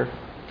adventure.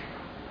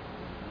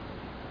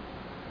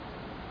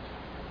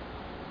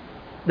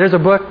 There's a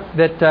book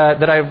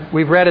that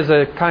we've read as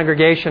a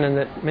congregation and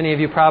that many of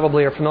you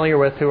probably are familiar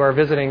with who are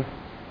visiting,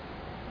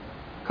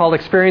 called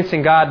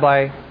Experiencing God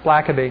by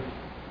Blackaby.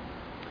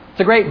 It's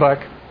a great book.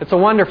 It's a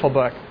wonderful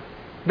book.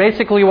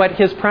 Basically what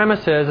his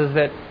premise is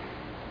that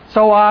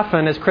so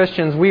often as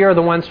Christians we are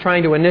the ones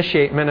trying to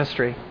initiate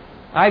ministry.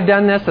 I've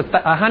done this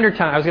 100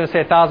 times. I was going to say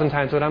 1,000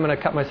 times, but I'm going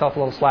to cut myself a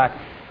little slack.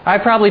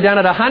 I've probably done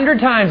it 100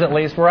 times at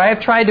least where I have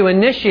tried to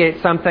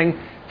initiate something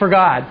for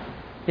God.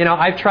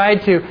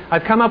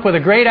 I've come up with a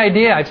great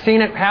idea. I've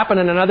seen it happen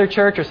in another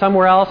church or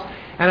somewhere else,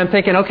 and I'm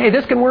thinking, okay,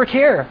 this can work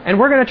here, and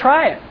we're going to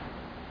try it.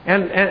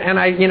 And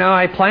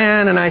I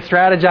plan and I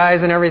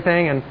strategize and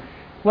everything, and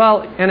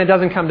it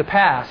doesn't come to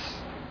pass.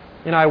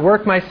 I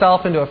work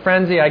myself into a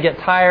frenzy. I get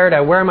tired.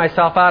 I wear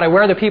myself out. I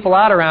wear the people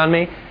out around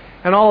me,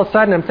 and all of a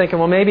sudden I'm thinking,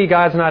 well, maybe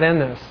God's not in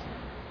this.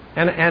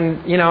 And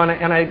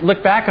I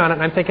look back on it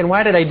and I'm thinking,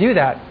 why did I do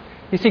that?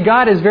 You see,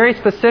 God is very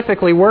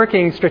specifically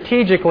working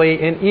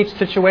strategically in each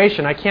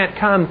situation. I can't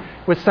come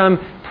with some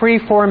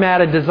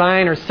pre-formatted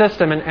design or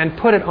system and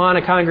put it on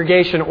a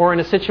congregation or in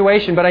a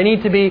situation, but I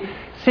need to be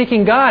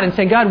seeking God and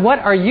saying, God, what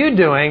are you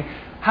doing?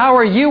 How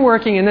are you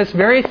working in this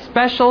very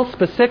special,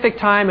 specific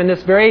time, in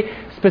this very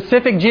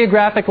specific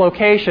geographic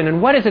location, and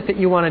what is it that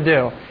you want to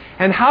do?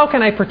 And how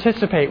can I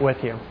participate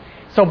with you?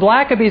 So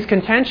Blackaby's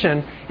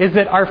contention is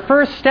that our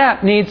first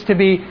step needs to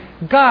be,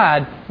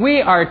 God,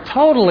 we are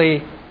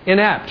totally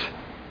inept.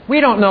 We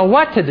don't know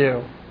what to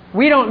do.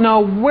 We don't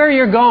know where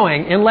you're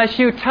going unless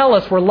you tell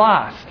us we're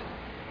lost.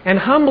 And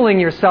humbling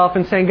yourself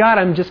and saying, God,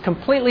 I'm just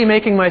completely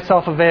making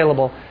myself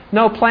available.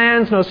 No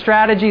plans, no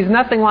strategies,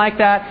 nothing like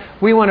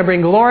that. We want to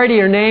bring glory to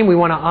your name. We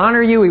want to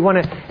honor you. We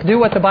want to do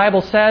what the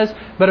Bible says.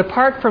 But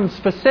apart from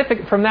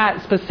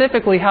that,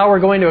 specifically how we're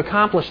going to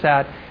accomplish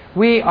that,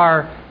 we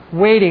are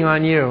waiting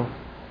on you.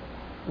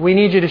 We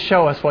need you to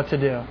show us what to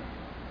do.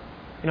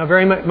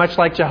 Very much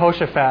like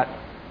Jehoshaphat.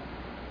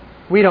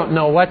 We don't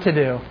know what to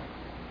do,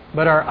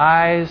 but our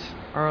eyes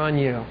are on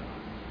you.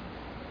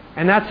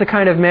 And that's the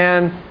kind of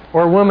man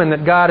or woman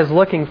that God is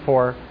looking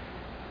for.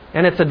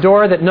 And it's a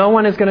door that no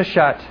one is going to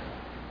shut.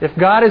 If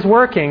God is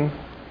working,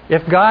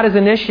 if God is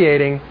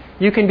initiating,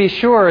 you can be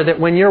sure that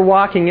when you're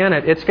walking in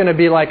it, it's going to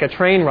be like a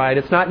train ride.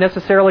 It's not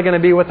necessarily going to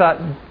be without,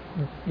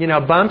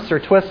 bumps or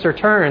twists or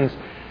turns,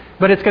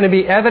 but it's going to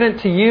be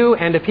evident to you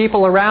and to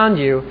people around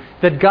you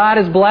that God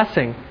is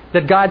blessing,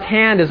 that God's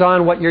hand is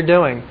on what you're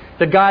doing,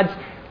 that God's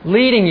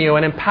leading you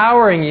and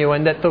empowering you,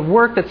 and that the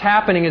work that's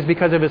happening is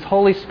because of His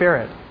Holy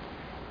Spirit.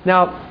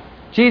 Now,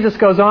 Jesus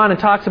goes on and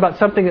talks about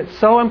something that's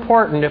so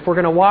important if we're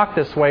going to walk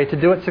this way to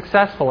do it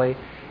successfully.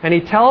 And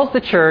He tells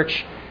the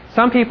church,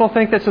 some people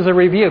think this is a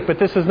rebuke, but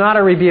this is not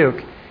a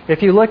rebuke.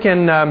 If you look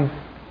in the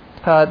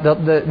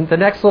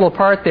next little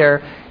part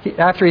there,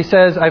 after He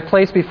says, I've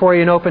placed before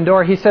you an open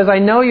door, He says, I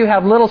know you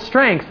have little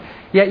strength,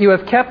 yet you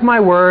have kept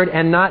my word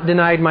and not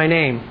denied my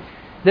name.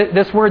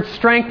 This word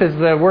strength is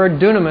the word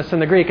dunamis in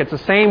the Greek. It's the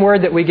same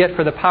word that we get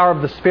for the power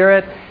of the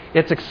Spirit.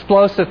 It's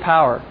explosive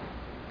power.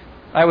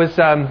 I was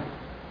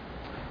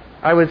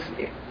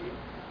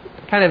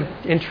kind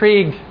of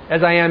intrigued,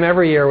 as I am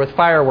every year, with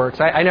fireworks.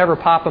 I never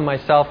pop them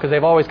myself because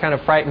they've always kind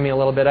of frightened me a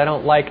little bit.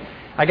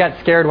 I got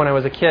scared when I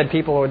was a kid.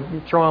 People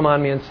would throw them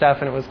on me and stuff,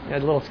 and it was a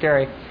little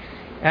scary.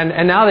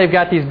 And now they've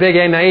got these big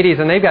M80s,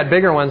 and they've got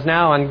bigger ones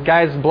now, and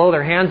guys blow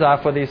their hands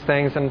off with these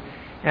things.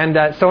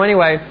 So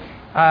anyway,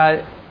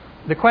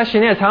 the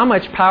question is, how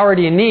much power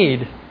do you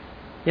need?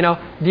 Do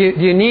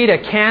you need a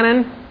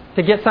cannon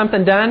to get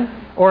something done?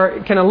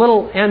 Or can a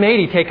little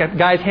M80 take a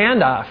guy's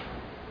hand off?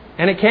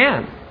 And it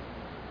can.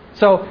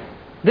 So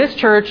this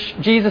church,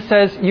 Jesus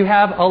says, you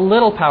have a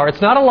little power.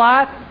 It's not a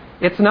lot.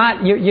 It's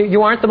not,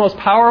 you aren't the most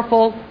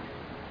powerful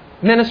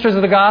ministers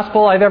of the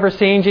gospel I've ever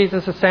seen,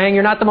 Jesus is saying.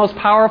 You're not the most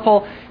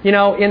powerful,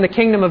 in the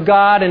kingdom of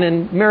God and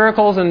in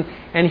miracles and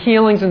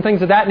healings and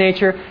things of that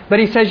nature. But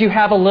He says you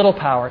have a little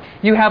power.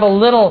 You have a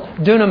little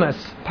dunamis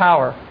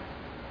power.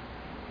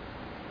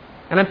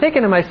 And I'm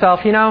thinking to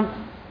myself,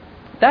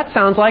 that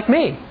sounds like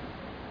me.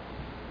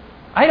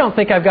 I don't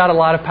think I've got a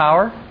lot of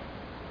power.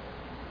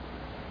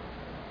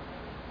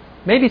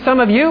 Maybe some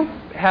of you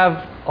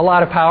have a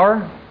lot of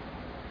power.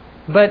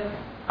 But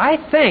I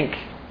think,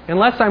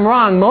 unless I'm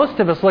wrong, most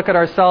of us look at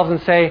ourselves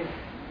and say,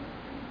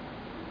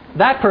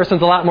 that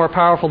person's a lot more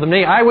powerful than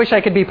me. I wish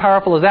I could be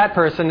powerful as that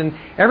person, and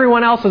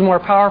everyone else is more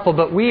powerful,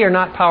 but we are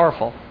not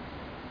powerful.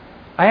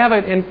 I have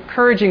an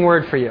encouraging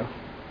word for you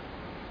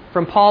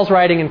from Paul's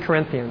writing in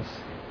Corinthians.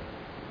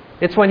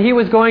 It's when he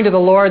was going to the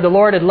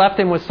Lord had left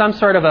him with some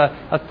sort of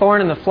a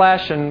thorn in the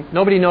flesh, and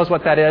nobody knows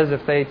what that is.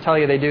 If they tell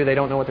you they do, they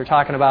don't know what they're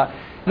talking about.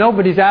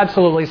 Nobody's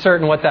absolutely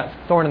certain what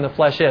that thorn in the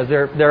flesh is.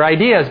 They're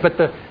ideas, but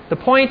the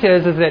point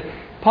is that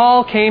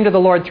Paul came to the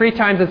Lord 3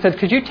 times and said,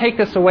 could you take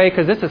this away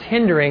because this is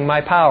hindering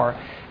my power.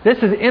 This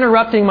is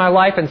interrupting my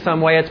life in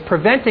some way. It's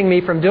preventing me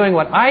from doing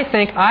what I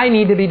think I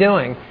need to be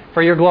doing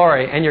for your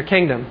glory and your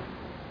kingdom.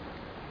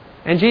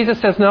 And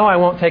Jesus says, no, I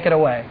won't take it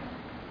away.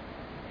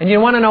 And you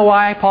want to know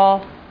why,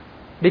 Paul?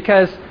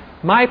 Because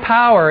my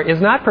power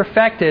is not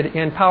perfected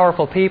in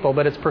powerful people,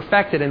 but it's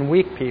perfected in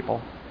weak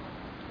people.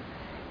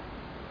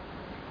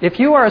 If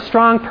you are a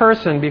strong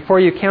person before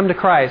you come to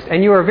Christ,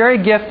 and you are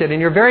very gifted, and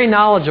you're very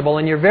knowledgeable,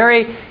 and you're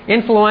very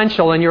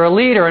influential, and you're a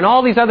leader, and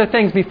all these other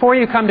things before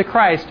you come to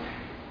Christ,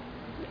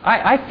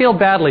 I feel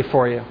badly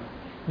for you.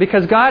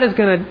 Because God is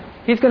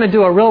He's going to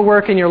do a real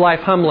work in your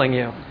life humbling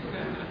you.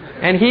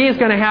 And He is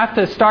going to have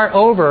to start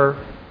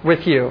over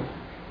with you.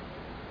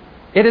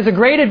 It is a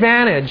great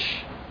advantage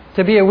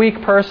to be a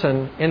weak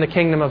person in the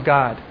kingdom of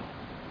God,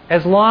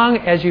 as long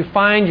as you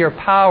find your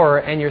power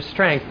and your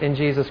strength in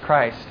Jesus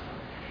Christ.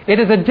 It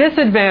is a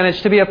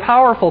disadvantage to be a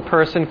powerful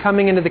person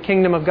coming into the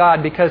kingdom of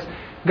God, because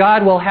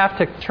God will have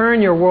to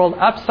turn your world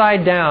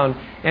upside down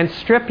and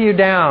strip you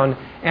down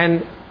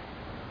and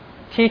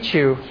teach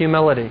you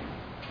humility.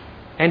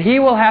 And He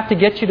will have to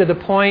get you to the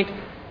point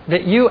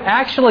that you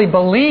actually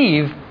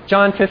believe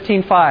John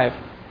 15:5,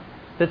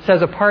 that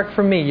says, apart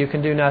from me, you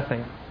can do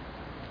nothing.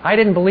 I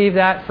didn't believe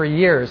that for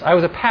years. I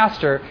was a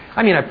pastor.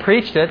 I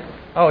preached it.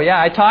 Oh,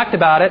 yeah, I talked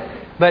about it.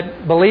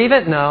 But believe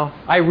it? No.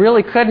 I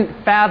really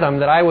couldn't fathom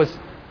that I was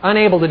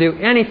unable to do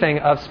anything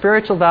of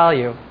spiritual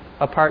value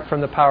apart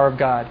from the power of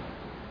God.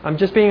 I'm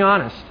just being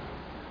honest.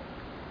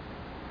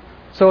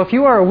 So if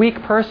you are a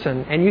weak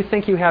person and you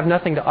think you have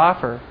nothing to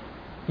offer,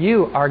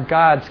 you are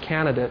God's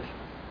candidate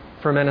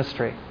for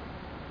ministry.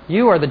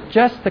 You are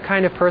just the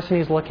kind of person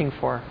He's looking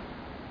for.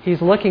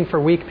 He's looking for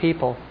weak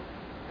people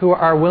who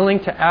are willing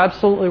to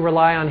absolutely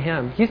rely on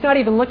Him. He's not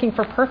even looking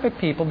for perfect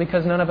people,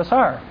 because none of us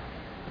are.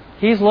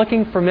 He's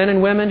looking for men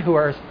and women who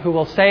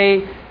will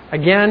say,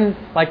 again,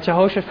 like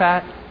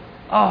Jehoshaphat,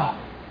 oh,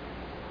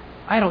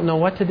 I don't know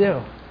what to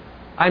do.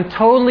 I'm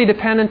totally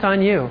dependent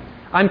on You.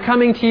 I'm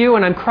coming to You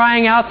and I'm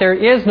crying out, there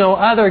is no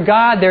other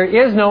God, there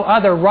is no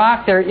other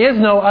rock, there is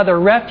no other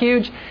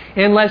refuge.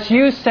 Unless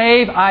You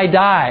save, I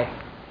die.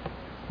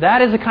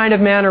 That is the kind of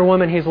man or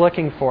woman He's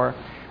looking for.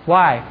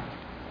 Why?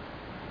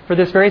 For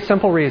this very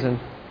simple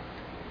reason.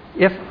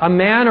 If a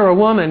man or a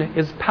woman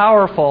is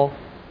powerful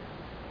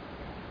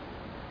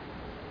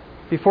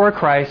before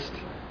Christ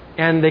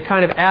and they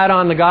kind of add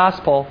on the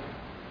gospel,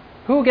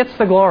 who gets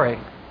the glory?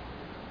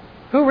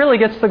 Who really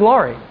gets the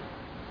glory?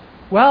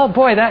 Well,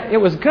 boy, it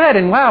was good,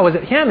 and wow, was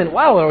it him, and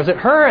wow, was it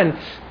her, and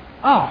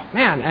oh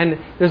man, and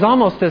there's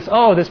almost this,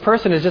 oh, this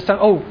person is just,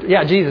 oh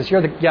yeah, Jesus,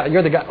 you're the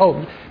guy.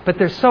 Oh, but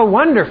they're so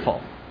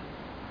wonderful.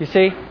 You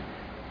see?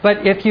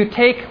 But if you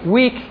take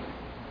weak,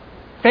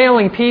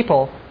 failing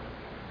people,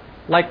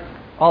 like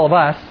all of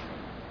us,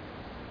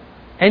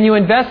 and you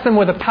invest them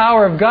with the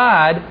power of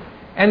God,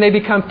 and they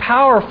become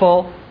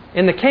powerful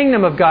in the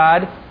kingdom of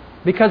God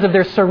because of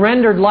their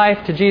surrendered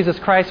life to Jesus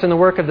Christ and the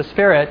work of the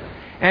Spirit,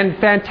 and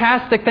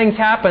fantastic things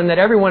happen that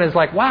everyone is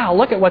like, wow,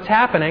 look at what's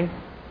happening.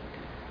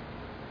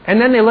 And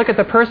then they look at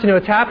the person who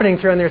it's happening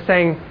through and they're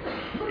saying,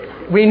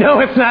 we know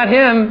it's not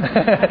him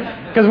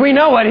because we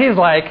know what he's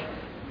like.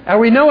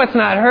 And we know it's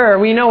not her.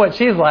 We know what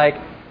she's like.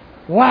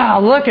 Wow,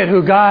 look at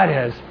who God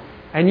is.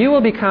 And you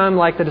will become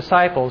like the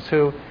disciples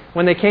who,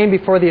 when they came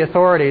before the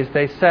authorities,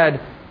 they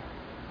said,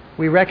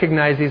 we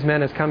recognize these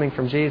men as coming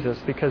from Jesus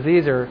because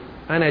these are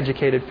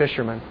uneducated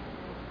fishermen.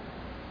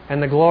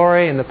 And the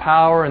glory and the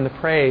power and the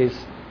praise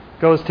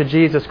goes to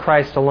Jesus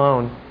Christ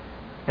alone.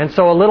 And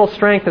so a little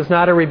strength is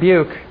not a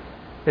rebuke.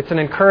 It's an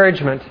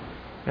encouragement.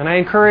 And I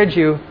encourage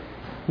you,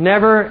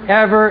 never,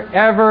 ever,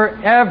 ever,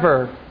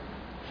 ever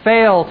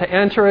fail to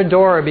enter a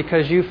door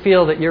because you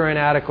feel that you're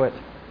inadequate.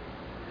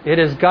 It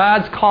is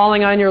God's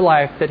calling on your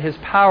life that His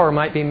power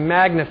might be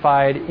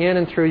magnified in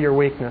and through your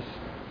weakness.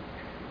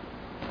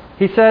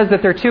 He says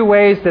that there are two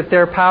ways that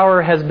their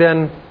power has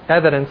been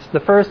evidenced.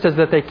 The first is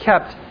that they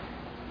kept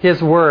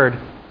His word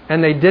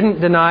and they didn't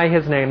deny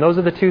His name. Those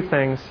are the two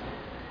things.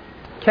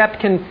 Kept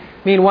can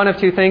mean one of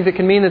two things. It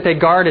can mean that they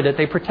guarded it.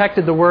 They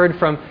protected the word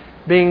from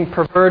being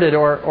perverted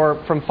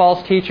or from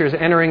false teachers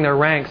entering their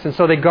ranks. And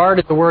so they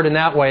guarded the word in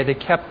that way. They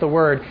kept the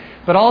word.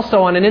 But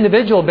also on an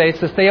individual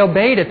basis, they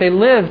obeyed it. They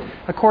lived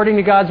according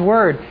to God's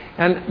word.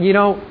 And,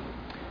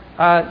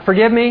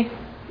 forgive me,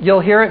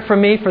 you'll hear it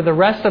from me for the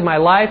rest of my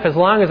life, as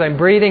long as I'm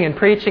breathing and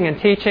preaching and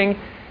teaching,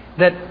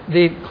 that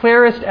the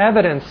clearest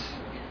evidence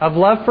of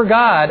love for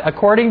God,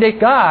 according to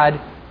God,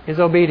 is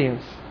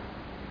obedience.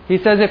 He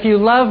says, if you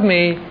love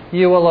me,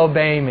 you will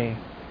obey me.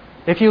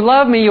 If you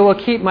love me, you will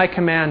keep my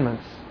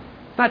commandments.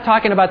 It's not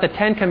talking about the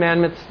 10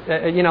 Commandments,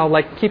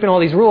 like keeping all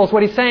these rules.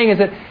 What He's saying is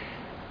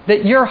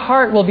that your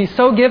heart will be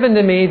so given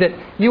to me that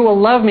you will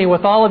love me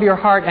with all of your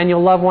heart and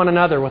you'll love one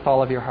another with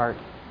all of your heart.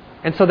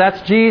 And so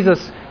that's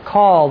Jesus'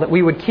 call, that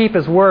we would keep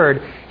His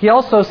word. He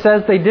also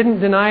says they didn't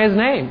deny His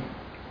name.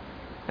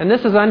 And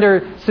this is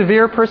under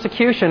severe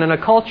persecution in a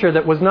culture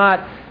that was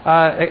not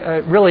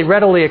really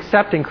readily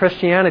accepting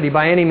Christianity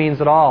by any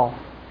means at all.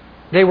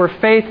 They were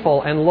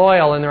faithful and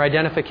loyal in their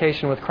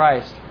identification with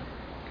Christ.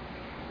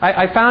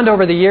 I found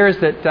over the years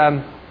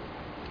that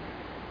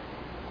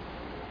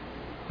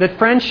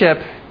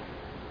friendship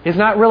is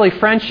not really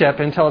friendship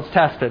until it's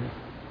tested.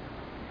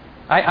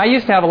 I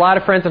used to have a lot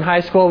of friends in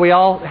high school. We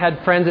all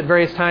had friends at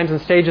various times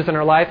and stages in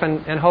our life,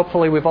 and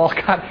hopefully we've all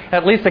got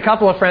at least a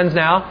couple of friends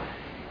now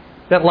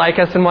that like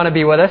us and want to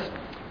be with us.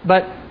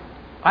 But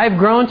I've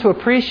grown to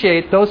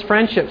appreciate those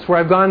friendships where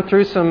I've gone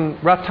through some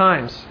rough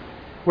times,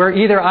 where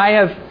either I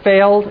have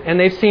failed and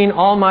they've seen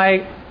all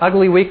my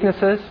ugly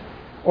weaknesses,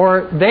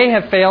 or they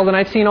have failed and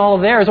I've seen all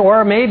of theirs,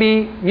 or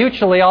maybe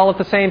mutually all at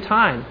the same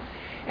time.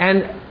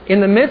 And in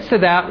the midst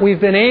of that,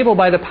 we've been able,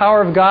 by the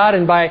power of God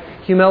and by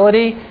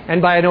humility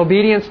and by an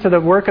obedience to the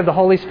work of the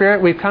Holy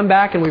Spirit, we've come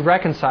back and we've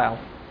reconciled.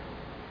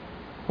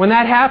 When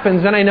that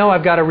happens, then I know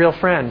I've got a real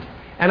friend.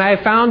 And I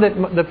have found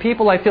that the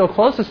people I feel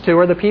closest to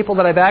are the people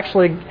that I've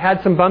actually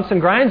had some bumps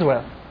and grinds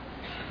with.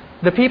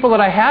 The people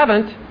that I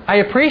haven't, I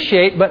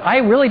appreciate, but I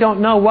really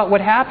don't know what would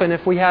happen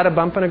if we had a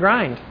bump and a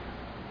grind.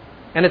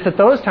 And it's at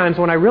those times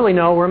when I really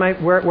know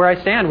where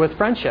I stand with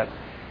friendship.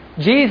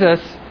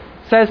 Jesus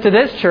says to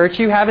this church,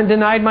 you haven't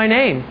denied my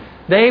name.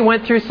 They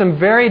went through some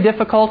very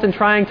difficult and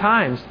trying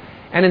times.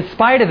 And in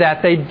spite of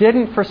that, they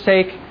didn't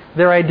forsake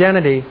their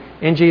identity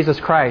in Jesus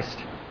Christ.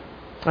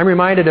 I'm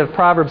reminded of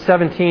Proverbs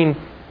 17,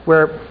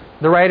 where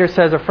the writer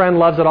says, "A friend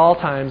loves at all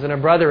times, and a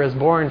brother is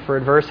born for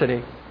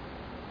adversity."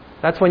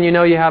 That's when you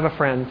know you have a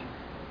friend.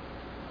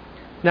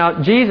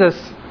 Now,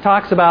 Jesus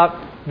talks about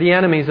the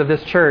enemies of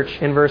this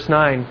church in verse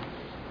 9.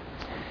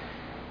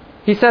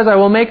 He says, "I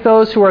will make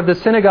those who are of the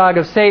synagogue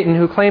of Satan,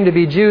 who claim to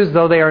be Jews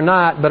though they are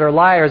not, but are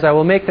liars, I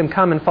will make them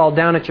come and fall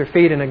down at your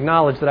feet and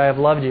acknowledge that I have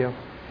loved you."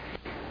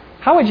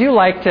 How would you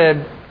like to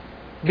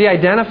be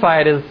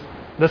identified as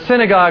the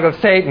synagogue of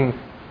Satan?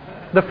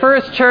 The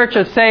first church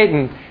of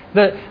Satan?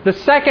 The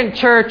second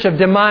church of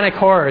demonic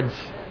hordes?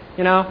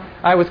 You know,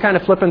 I was kind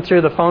of flipping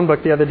through the phone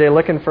book the other day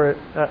looking for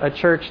a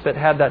church that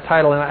had that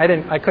title,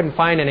 and I couldn't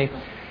find any.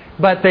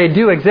 But they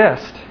do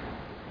exist.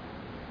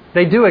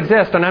 They do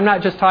exist, and I'm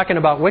not just talking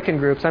about Wiccan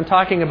groups. I'm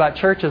talking about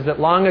churches that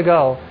long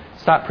ago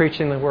stopped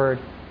preaching the Word.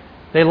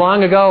 They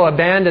long ago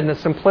abandoned the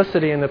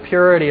simplicity and the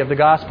purity of the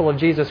gospel of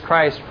Jesus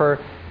Christ for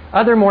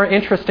other more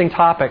interesting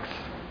topics.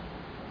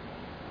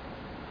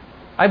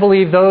 I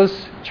believe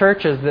those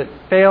churches that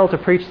fail to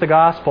preach the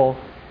gospel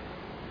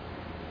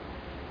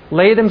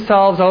lay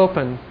themselves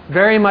open,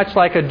 very much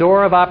like a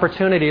door of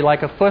opportunity,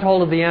 like a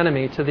foothold of the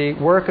enemy to the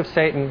work of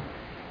Satan.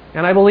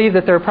 And I believe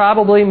that there are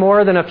probably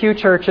more than a few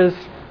churches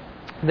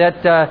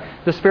that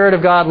the Spirit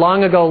of God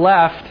long ago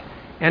left.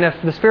 And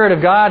if the Spirit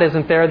of God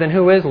isn't there, then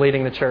who is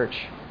leading the church?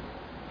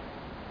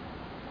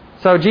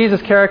 So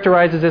Jesus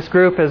characterizes this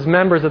group as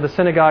members of the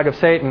synagogue of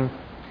Satan.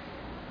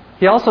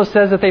 He also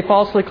says that they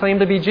falsely claim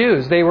to be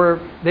Jews. They were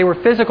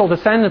physical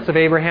descendants of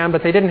Abraham,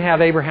 but they didn't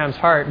have Abraham's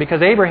heart,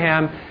 because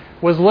Abraham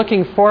was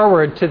looking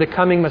forward to the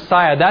coming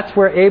Messiah. That's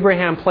where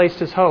Abraham placed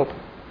his hope.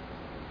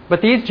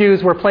 But these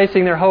Jews were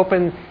placing their hope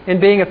in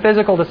being a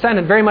physical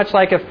descendant, very much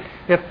like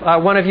if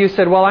one of you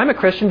said, "Well, I'm a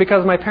Christian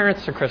because my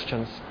parents are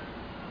Christians."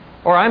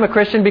 Or I'm a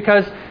Christian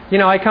because,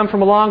 I come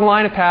from a long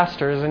line of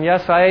pastors, and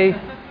yes,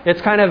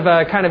 it's kind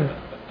of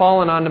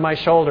fallen onto my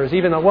shoulders,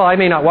 even though, I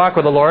may not walk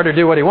with the Lord or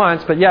do what He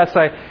wants, but yes,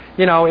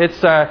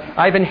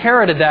 I've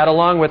inherited that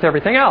along with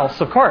everything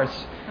else, of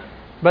course.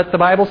 But the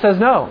Bible says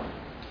no,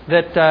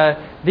 that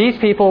these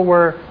people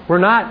were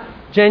not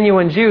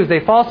genuine Jews. They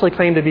falsely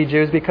claimed to be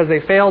Jews because they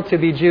failed to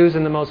be Jews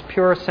in the most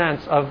pure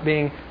sense of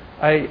being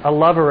a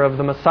lover of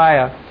the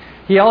Messiah.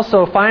 He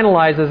also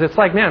finalizes, it's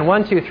like,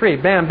 1, 2, 3,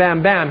 bam,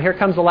 bam, bam, here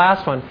comes the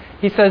last one.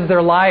 He says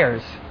they're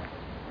liars.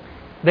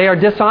 They are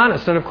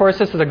dishonest. And of course,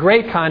 this is a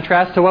great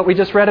contrast to what we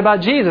just read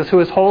about Jesus, who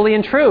is holy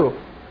and true.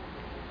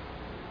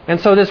 And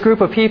so this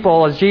group of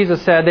people, as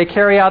Jesus said, they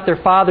carry out their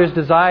father's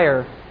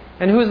desire.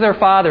 And who's their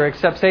father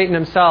except Satan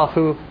himself,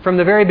 who from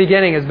the very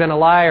beginning has been a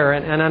liar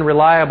and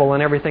unreliable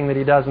in everything that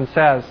he does and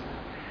says.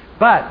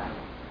 But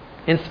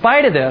in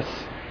spite of this,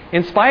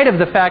 in spite of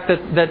the fact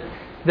that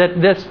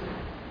this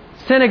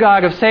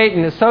synagogue of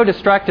Satan is so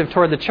destructive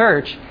toward the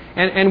church,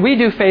 and we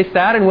do face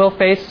that, and will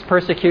face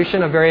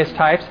persecution of various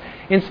types,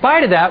 in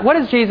spite of that, what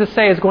does Jesus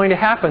say is going to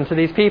happen to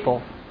these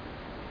people?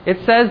 It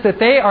says that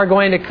they are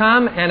going to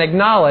come and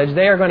acknowledge,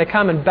 they are going to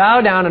come and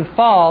bow down and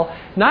fall,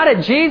 not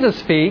at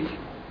Jesus' feet,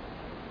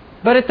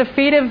 but at the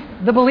feet of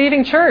the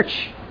believing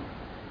church.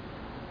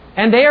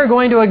 And they are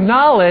going to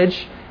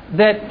acknowledge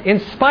that in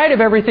spite of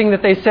everything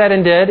that they said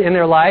and did in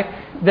their life,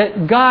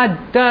 that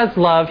God does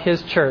love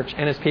His church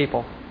and His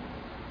people.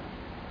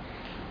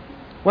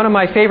 One of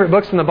my favorite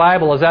books in the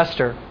Bible is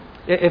Esther.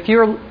 If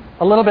you're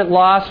a little bit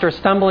lost or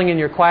stumbling in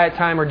your quiet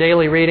time or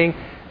daily reading,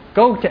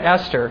 go to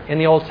Esther in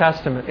the Old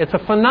Testament. It's a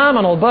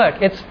phenomenal book.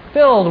 It's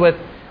filled with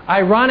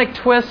ironic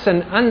twists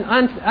and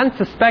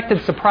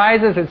unsuspected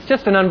surprises. It's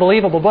just an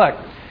unbelievable book.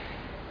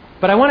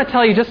 But I want to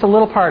tell you just a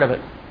little part of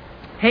it.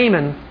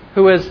 Haman,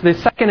 who was the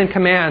second in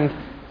command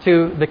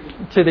to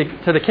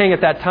the king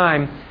at that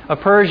time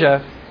of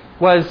Persia,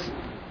 was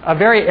a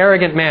very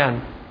arrogant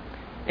man.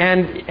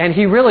 And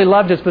he really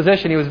loved his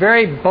position. He was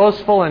very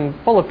boastful and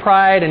full of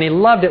pride, and he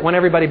loved it when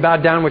everybody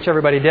bowed down, which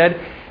everybody did,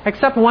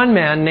 except one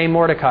man named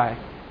Mordecai.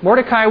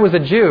 Mordecai was a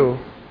Jew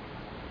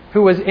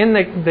who was in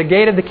the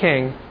gate of the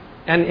king,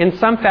 and in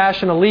some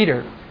fashion a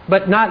leader,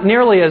 but not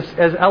nearly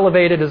as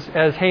elevated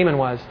as Haman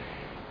was.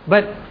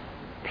 But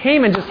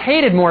Haman just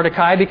hated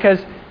Mordecai because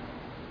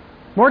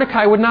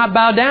Mordecai would not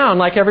bow down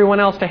like everyone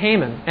else to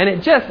Haman.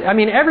 And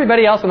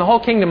everybody else in the whole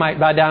kingdom might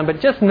bow down, but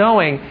just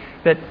knowing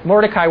that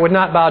Mordecai would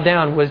not bow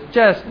down was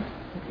just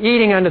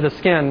eating under the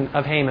skin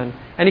of Haman.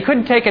 And he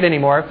couldn't take it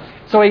anymore.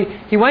 So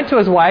he went to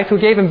his wife, who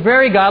gave him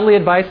very godly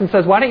advice, and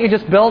says, "Why don't you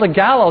just build a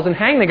gallows and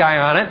hang the guy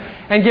on it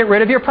and get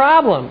rid of your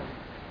problem?"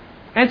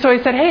 And so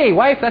he said, "Hey,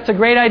 wife, that's a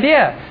great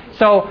idea."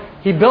 So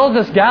he builds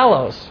this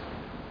gallows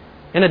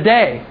in a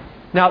day.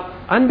 Now,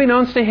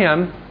 unbeknownst to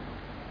him,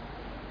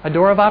 a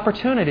door of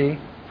opportunity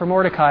for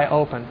Mordecai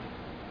opened.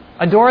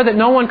 A door that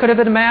no one could have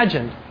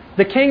imagined.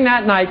 The king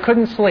that night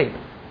couldn't sleep.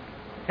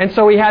 And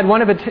so he had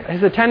one of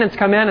his attendants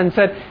come in and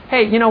said,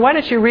 "Hey, why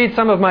don't you read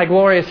some of my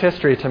glorious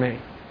history to me?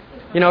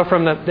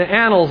 From the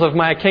annals of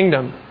my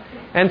kingdom."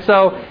 And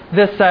so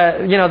this,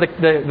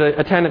 the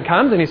attendant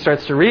comes and he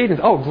starts to read. And,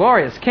 "Oh,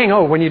 glorious king.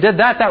 Oh, when you did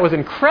that, that was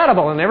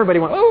incredible." And everybody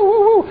went, "Ooh,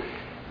 ooh, ooh."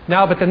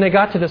 Now, but then they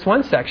got to this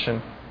one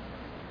section.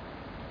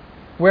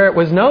 where it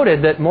was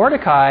noted that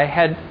Mordecai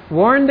had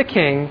warned the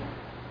king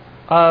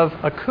of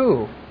a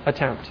coup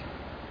attempt.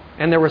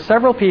 And there were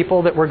several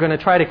people that were going to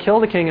try to kill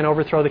the king and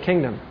overthrow the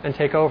kingdom and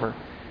take over.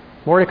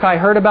 Mordecai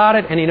heard about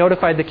it, and he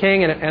notified the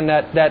king, and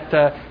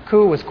that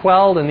coup was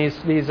quelled, and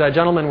these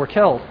gentlemen were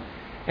killed.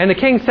 And the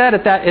king said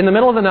in the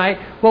middle of the night,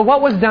 well,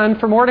 what was done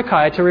for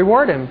Mordecai to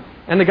reward him?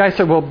 And the guy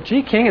said, well,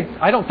 gee, king,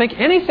 I don't think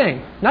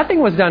anything. Nothing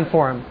was done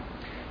for him.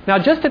 Now,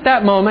 just at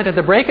that moment, at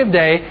the break of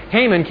day,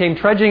 Haman came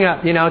trudging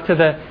up,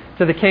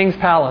 to the king's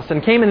palace,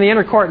 and came in the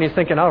inner court, and he's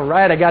thinking, all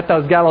right, I got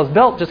those gallows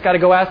built. Just got to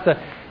go ask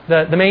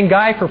the main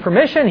guy for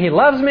permission. He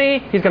loves me.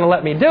 He's going to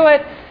let me do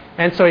it.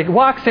 And so he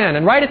walks in,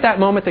 and right at that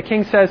moment, the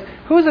king says,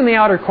 who's in the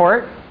outer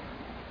court?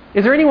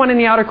 Is there anyone in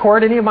the outer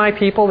court, any of my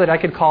people that I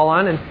could call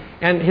on?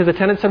 And his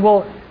attendant said,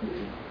 well,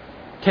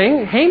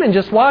 King, Haman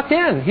just walked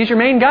in. He's your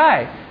main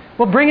guy.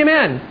 Well, bring him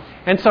in.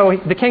 And so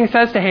the king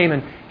says to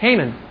Haman,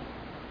 Haman,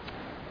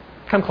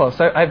 come close.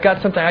 I've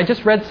got something. I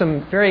just read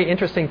some very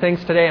interesting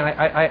things today, and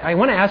I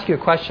want to ask you a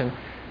question.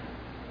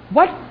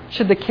 What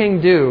should the king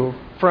do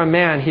for a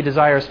man he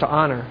desires to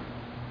honor?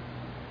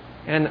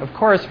 And of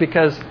course,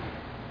 because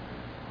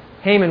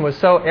Haman was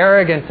so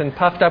arrogant and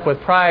puffed up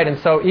with pride and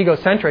so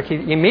egocentric, he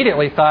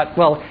immediately thought,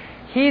 well,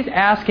 he's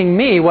asking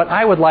me what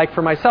I would like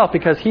for myself,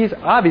 because he's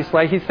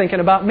thinking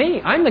about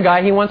me. I'm the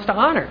guy he wants to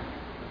honor.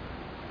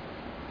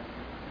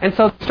 And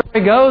so the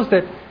story goes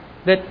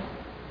that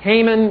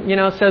Haman,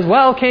 says,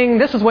 well, king,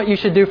 this is what you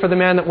should do for the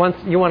man that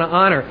you want to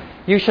honor.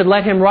 You should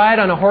let him ride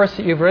on a horse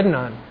that you've ridden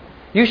on.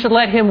 You should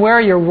let him wear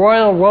your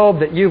royal robe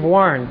that you've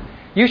worn.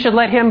 You should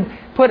let him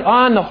put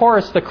on the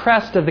horse the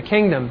crest of the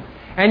kingdom.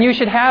 And you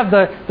should have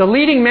the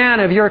leading man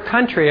of your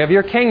country, of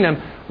your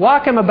kingdom,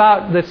 walk him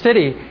about the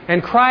city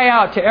and cry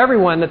out to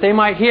everyone that they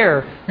might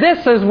hear,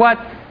 this is what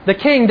the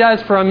king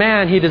does for a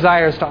man he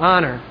desires to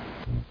honor.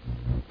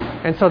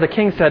 And so the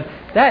king said,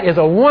 that is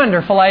a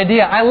wonderful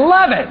idea. I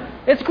love it.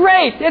 It's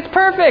great. It's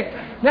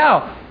perfect.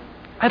 Now,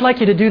 I'd like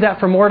you to do that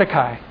for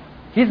Mordecai.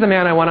 He's the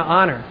man I want to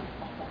honor.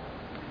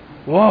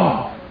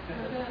 Whoa.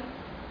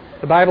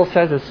 The Bible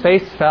says his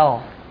face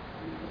fell.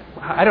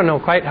 I don't know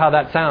quite how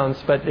that sounds,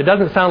 but it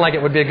doesn't sound like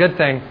it would be a good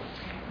thing.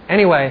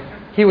 Anyway,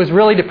 he was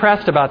really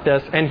depressed about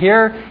this. And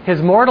here,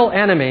 his mortal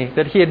enemy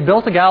that he had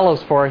built a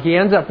gallows for, he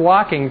ends up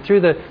walking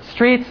through the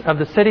streets of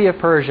the city of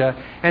Persia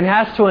and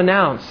has to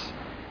announce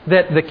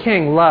that the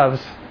king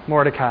loves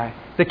Mordecai.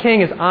 The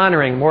king is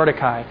honoring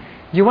Mordecai.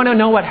 Do you want to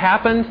know what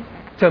happened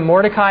to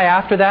Mordecai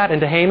after that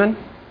and to Haman?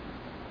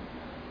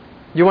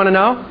 You want to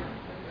know?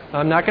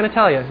 I'm not going to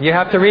tell you. You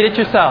have to read it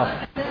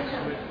yourself.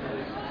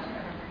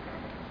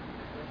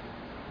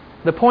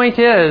 The point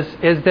is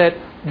that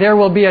there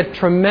will be a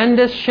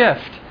tremendous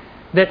shift,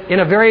 that in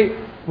a very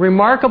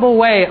remarkable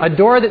way, a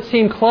door that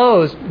seemed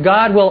closed,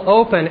 God will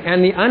open,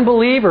 and the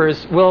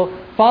unbelievers will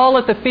fall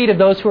at the feet of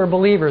those who are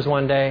believers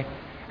one day,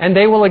 and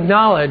they will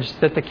acknowledge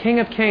that the King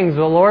of Kings,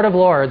 the Lord of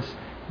Lords,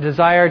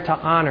 desired to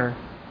honor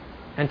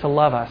and to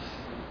love us.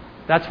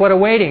 That's what's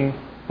awaiting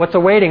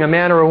a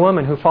man or a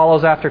woman who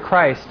follows after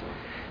Christ.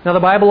 Now, the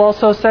Bible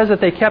also says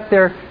that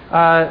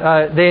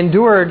they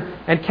endured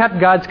and kept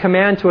God's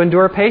command to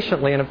endure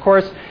patiently. And of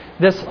course,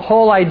 this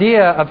whole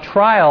idea of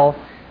trial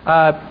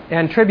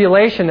and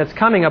tribulation that's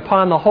coming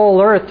upon the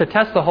whole earth to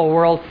test the whole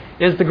world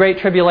is the Great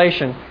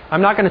Tribulation.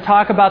 I'm not going to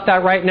talk about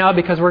that right now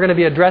because we're going to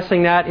be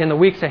addressing that in the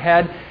weeks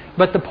ahead.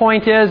 But the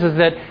point is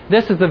that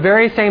this is the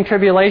very same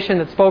tribulation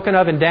that's spoken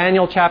of in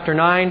Daniel chapter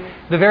 9,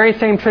 the very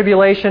same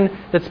tribulation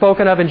that's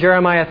spoken of in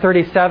Jeremiah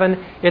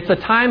 37. It's a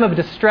time of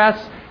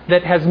distress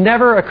that has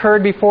never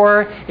occurred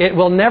before. It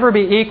will never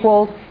be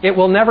equaled. It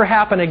will never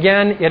happen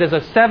again. It is a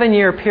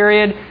 7-year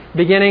period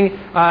beginning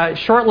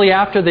shortly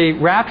after the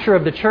rapture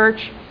of the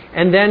church,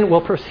 and then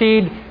will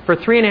proceed for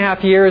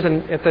 3.5 years,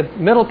 and at the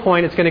middle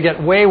point it's going to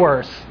get way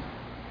worse.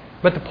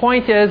 But the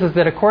point is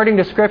that according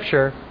to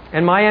Scripture,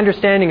 and my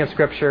understanding of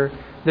Scripture,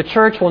 the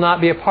church will not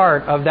be a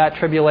part of that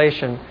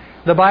tribulation.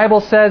 The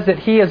Bible says that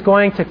He is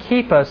going to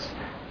keep us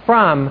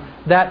from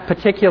that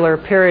particular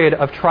period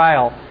of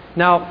trial.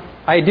 Now,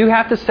 I do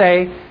have to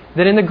say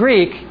that in the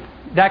Greek,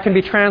 that can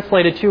be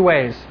translated two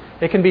ways.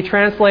 It can be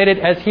translated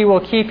as He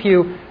will keep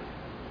you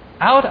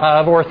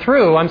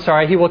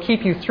He will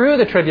keep you through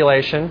the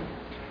tribulation,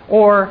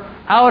 or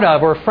out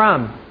of or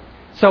from.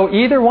 So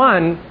either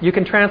one, you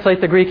can translate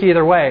the Greek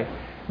either way.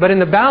 But in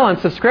the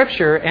balance of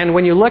Scripture, and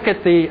when you look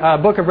at the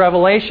book of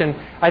Revelation,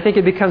 I think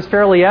it becomes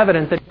fairly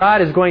evident that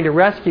God is going to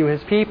rescue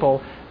His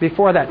people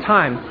before that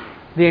time.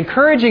 The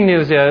encouraging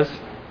news is,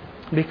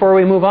 before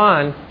we move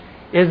on,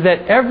 is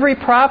that every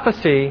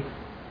prophecy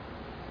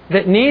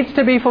that needs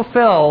to be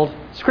fulfilled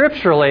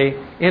scripturally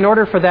in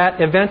order for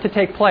that event to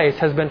take place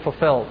has been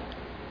fulfilled.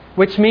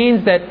 Which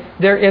means that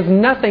there is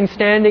nothing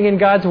standing in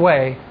God's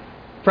way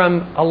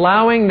from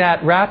allowing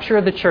that rapture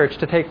of the church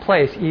to take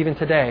place even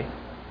today.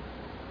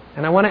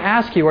 And I want to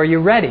ask you, are you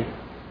ready?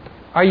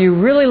 Are you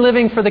really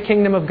living for the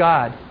kingdom of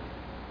God?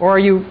 Or are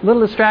you a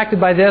little distracted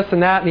by this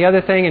and that and the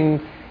other thing,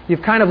 and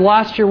you've kind of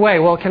lost your way?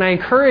 Well, can I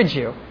encourage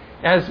you,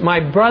 as my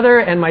brother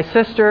and my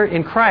sister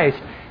in Christ,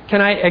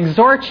 can I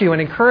exhort you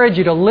and encourage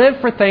you to live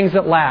for things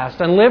that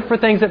last and live for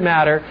things that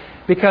matter,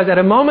 because at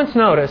a moment's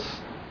notice,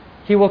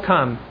 He will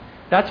come.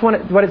 That's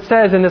what it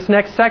says in this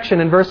next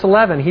section in verse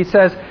 11. He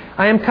says,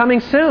 I am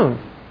coming soon.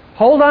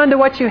 Hold on to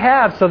what you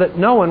have so that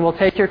no one will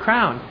take your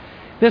crown.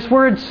 This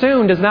word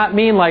soon does not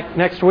mean like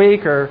next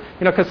week or,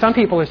 because some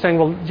people are saying,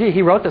 well, gee,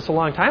 He wrote this a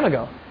long time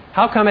ago.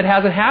 How come it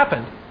hasn't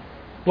happened?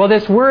 Well,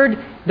 this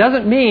word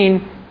doesn't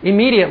mean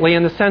immediately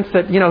in the sense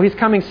that, He's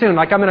coming soon.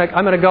 Like I'm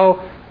going to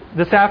go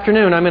this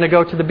afternoon, I'm going to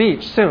go to the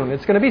beach soon.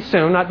 It's going to be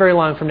soon, not very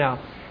long from now.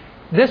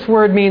 This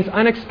word means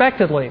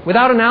unexpectedly,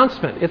 without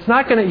announcement. He's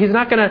not going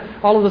to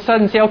all of a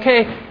sudden say,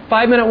 okay,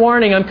 5-minute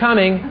warning, I'm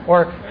coming,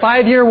 or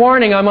 5-year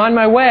warning, I'm on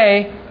my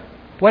way.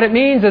 What it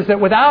means is that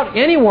without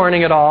any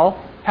warning at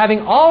all,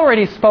 having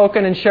already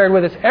spoken and shared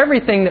with us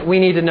everything that we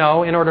need to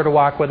know in order to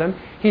walk with Him,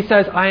 He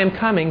says, I am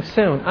coming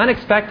soon,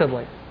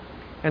 unexpectedly.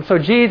 And so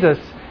Jesus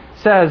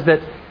says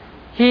that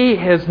He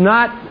is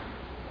not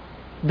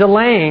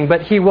delaying,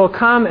 but He will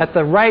come at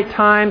the right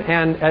time,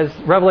 and as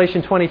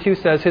Revelation 22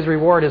 says, His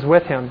reward is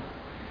with Him.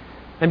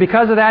 And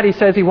because of that, He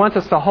says He wants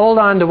us to hold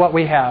on to what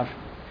we have.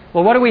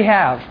 Well, what do we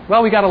have?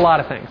 Well, we got a lot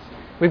of things.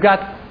 We've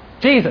got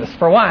Jesus,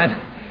 for one,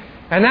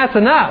 and that's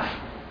enough.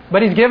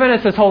 But He's given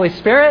us His Holy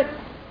Spirit.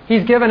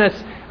 He's given us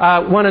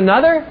one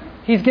another.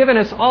 He's given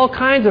us all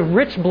kinds of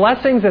rich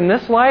blessings in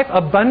this life,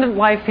 abundant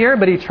life here,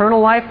 but eternal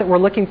life that we're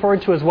looking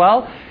forward to as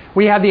well.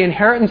 We have the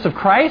inheritance of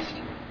Christ.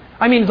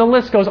 I mean, the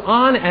list goes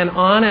on and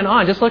on and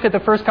on. Just look at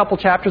the first couple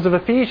chapters of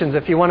Ephesians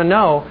if you want to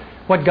know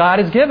what God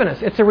has given us.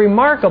 It's a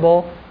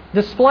remarkable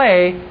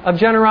display of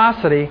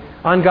generosity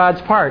on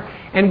God's part.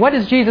 And what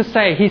does Jesus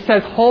say? He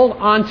says, hold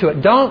on to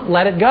it. Don't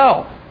let it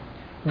go.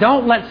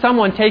 Don't let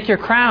someone take your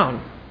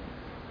crown.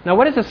 Now,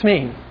 what does this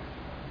mean?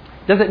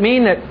 Does it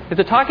mean that, is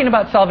it talking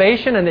about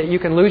salvation and that you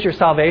can lose your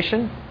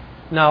salvation?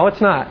 No,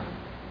 it's not.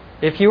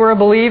 If you are a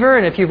believer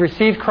and if you've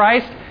received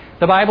Christ,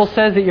 the Bible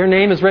says that your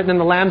name is written in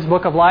the Lamb's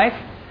Book of Life.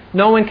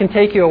 No one can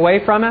take you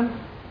away from Him.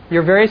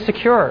 You're very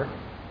secure.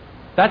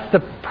 That's the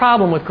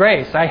problem with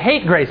grace. I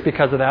hate grace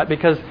because of that,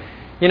 because,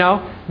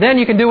 then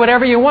you can do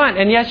whatever you want.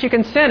 And yes, you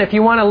can sin if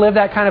you want to live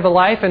that kind of a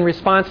life in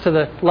response to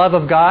the love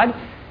of God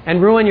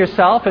and ruin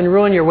yourself and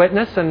ruin your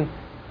witness. And,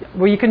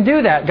 well, you can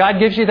do that. God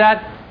gives you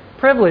that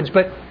privilege.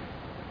 But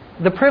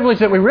the privilege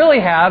that we really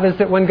have is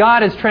that when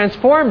God has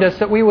transformed us,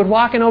 that we would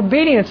walk in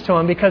obedience to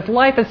Him, because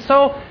life is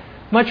so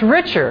much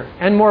richer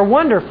and more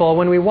wonderful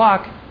when we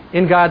walk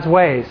in God's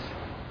ways.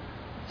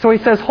 So He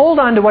says, hold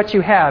on to what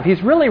you have.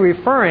 He's really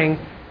referring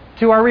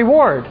to our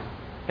reward.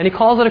 And He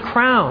calls it a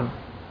crown.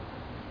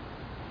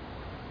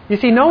 You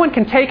see, no one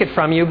can take it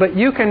from you, but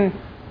you can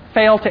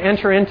fail to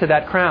enter into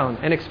that crown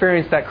and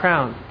experience that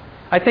crown.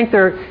 I think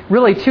there are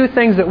really two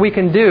things that we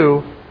can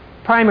do,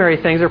 primary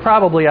things, there are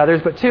probably others,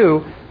 but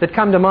two that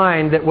come to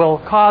mind that will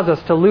cause us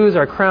to lose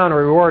our crown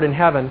or reward in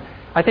heaven.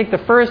 I think the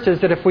first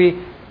is that if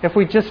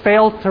we just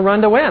fail to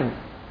run to win,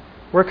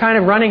 we're kind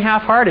of running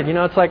half-hearted.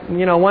 It's like,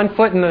 1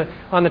 foot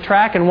on the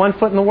track and 1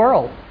 foot in the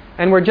world.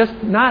 And we're just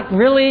not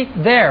really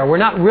there. We're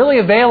not really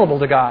available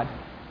to God.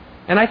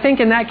 And I think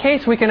in that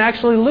case, we can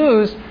actually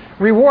lose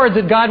reward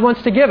that God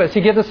wants to give us.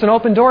 He gives us an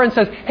open door and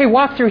says, hey,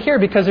 walk through here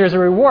because there's a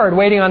reward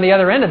waiting on the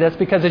other end of this,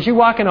 because as you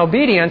walk in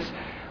obedience,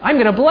 I'm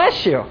going to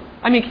bless you.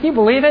 I mean, can you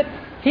believe it?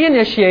 He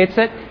initiates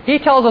it. He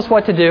tells us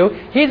what to do.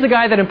 He's the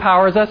guy that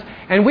empowers us.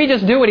 And we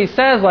just do what He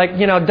says like,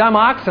 dumb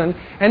oxen.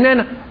 And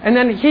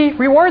then He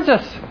rewards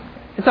us.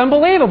 It's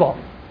unbelievable.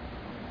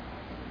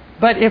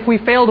 But if we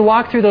fail to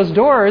walk through those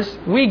doors,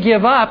 we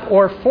give up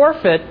or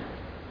forfeit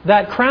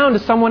that crown to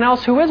someone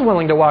else who is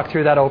willing to walk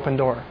through that open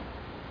door.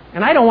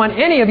 And I don't want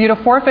any of you to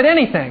forfeit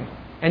anything.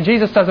 And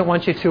Jesus doesn't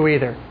want you to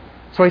either.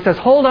 So He says,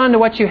 hold on to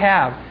what you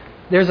have.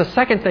 There's a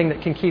second thing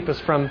that can keep us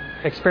from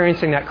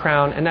experiencing that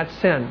crown, and that's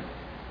sin.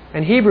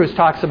 And Hebrews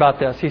talks about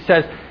this. He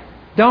says,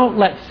 don't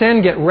let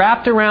sin get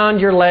wrapped around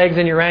your legs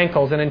and your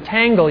ankles and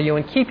entangle you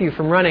and keep you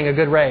from running a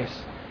good race.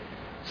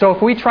 So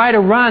if we try to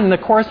run the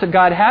course that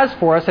God has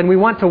for us and we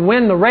want to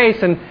win the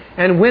race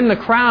and win the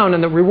crown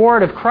and the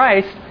reward of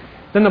Christ,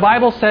 then the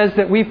Bible says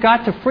that we've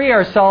got to free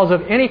ourselves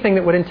of anything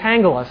that would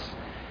entangle us.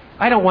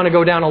 I don't want to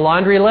go down a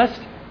laundry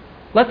list.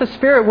 Let the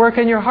Spirit work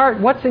in your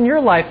heart. What's in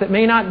your life that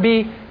may not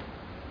be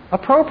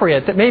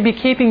appropriate, that may be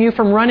keeping you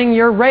from running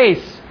your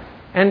race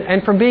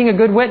and from being a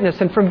good witness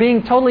and from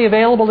being totally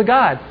available to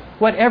God?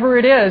 Whatever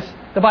it is,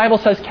 the Bible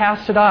says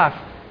cast it off.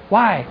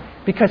 Why?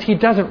 Because He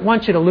doesn't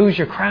want you to lose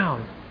your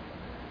crown.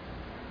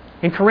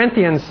 In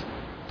Corinthians,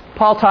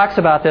 Paul talks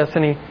about this,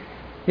 and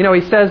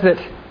he says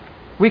that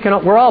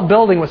we're all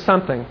building with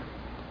something.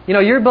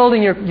 You're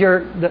building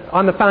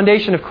on the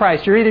foundation of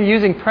Christ. You're either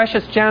using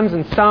precious gems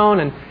and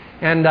stone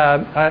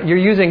and you're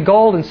using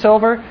gold and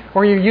silver,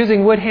 or you're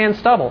using wood, hand,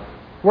 stubble.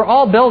 We're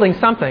all building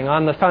something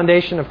on the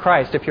foundation of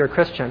Christ if you're a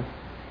Christian.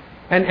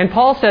 And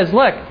Paul says,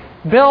 look,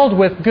 build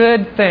with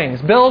good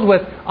things. Build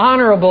with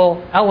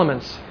honorable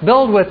elements.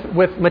 Build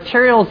with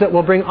materials that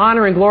will bring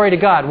honor and glory to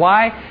God.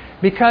 Why?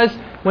 Because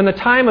when the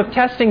time of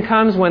testing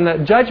comes, when the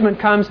judgment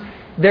comes,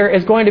 there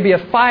is going to be a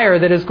fire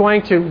that is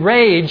going to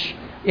rage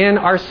in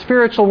our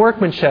spiritual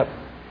workmanship.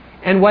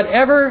 And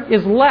whatever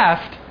is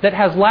left that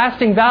has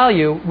lasting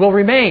value will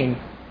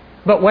remain.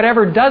 But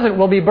whatever doesn't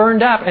will be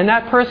burned up, and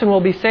that person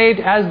will be saved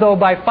as though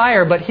by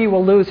fire, but he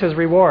will lose his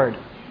reward.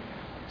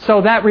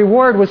 So that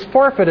reward was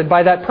forfeited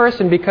by that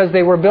person because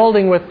they were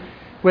building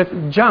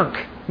with junk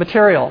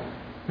material.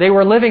 They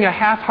were living a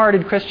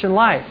half-hearted Christian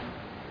life.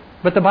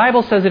 But the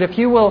Bible says that if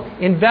you will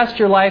invest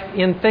your life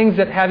in things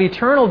that have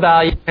eternal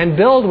value and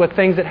build with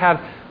things that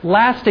have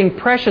lasting,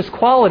 precious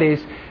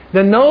qualities,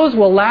 then those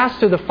will last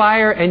through the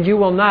fire and you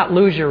will not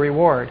lose your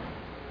reward.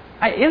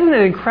 Isn't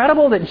it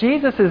incredible that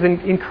Jesus is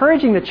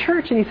encouraging the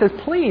church and He says,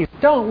 please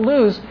don't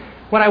lose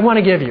what I want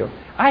to give you.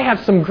 I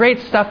have some great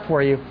stuff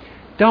for you.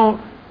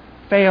 Don't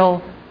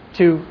fail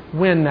to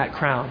win that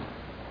crown.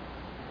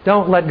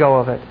 Don't let go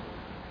of it.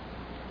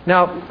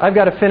 Now, I've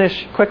got to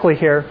finish quickly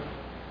here.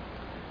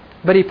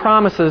 But He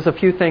promises a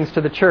few things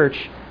to the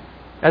church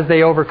as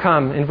they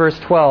overcome. In verse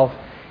 12,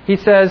 He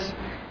says,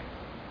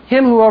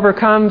 Him who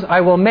overcomes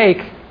I will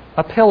make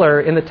a pillar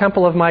in the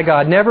temple of my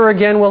God. Never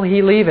again will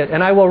he leave it.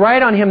 And I will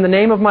write on him the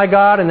name of my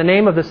God and the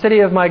name of the city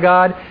of my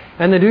God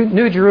and the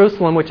new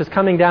Jerusalem which is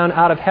coming down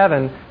out of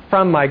heaven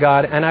from my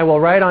God. And I will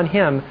write on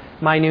him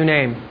my new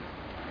name.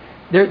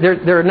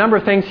 There are a number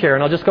of things here,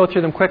 and I'll just go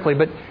through them quickly.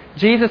 But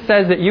Jesus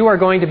says that you are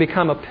going to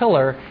become a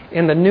pillar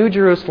in the new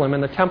Jerusalem,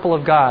 in the temple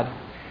of God.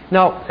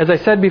 Now, as I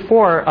said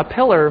before, a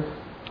pillar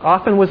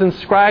often was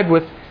inscribed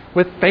with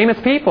famous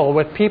people,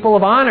 with people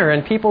of honor,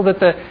 and people that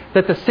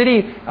the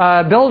city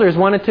builders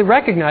wanted to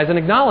recognize and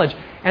acknowledge.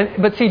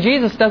 But see,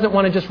 Jesus doesn't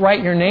want to just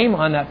write your name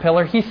on that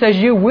pillar. He says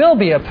you will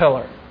be a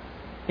pillar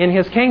in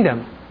His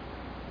kingdom.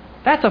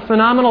 That's a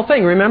phenomenal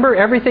thing. Remember,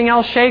 everything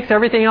else shakes,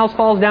 everything else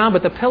falls down,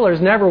 but the pillars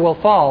never will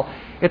fall.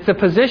 It's a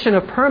position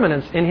of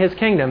permanence in His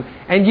kingdom.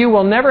 And you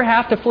will never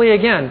have to flee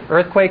again.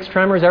 Earthquakes,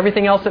 tremors,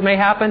 everything else that may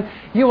happen,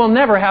 you will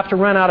never have to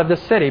run out of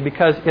this city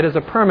because it is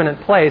a permanent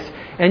place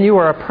and you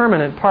are a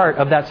permanent part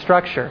of that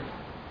structure.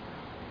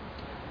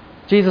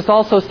 Jesus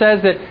also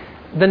says that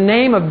the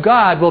name of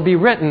God will be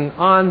written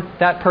on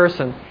that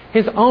person.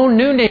 His own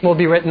new name will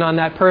be written on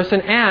that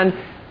person, and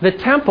the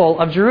temple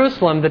of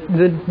Jerusalem,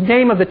 the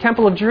name of the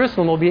temple of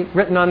Jerusalem will be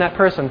written on that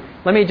person.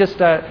 Let me just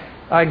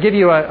give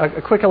you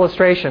a quick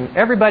illustration.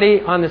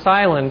 Everybody on this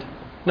island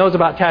knows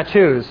about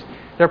tattoos.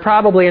 There are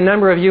probably a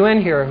number of you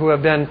in here who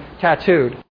have been tattooed.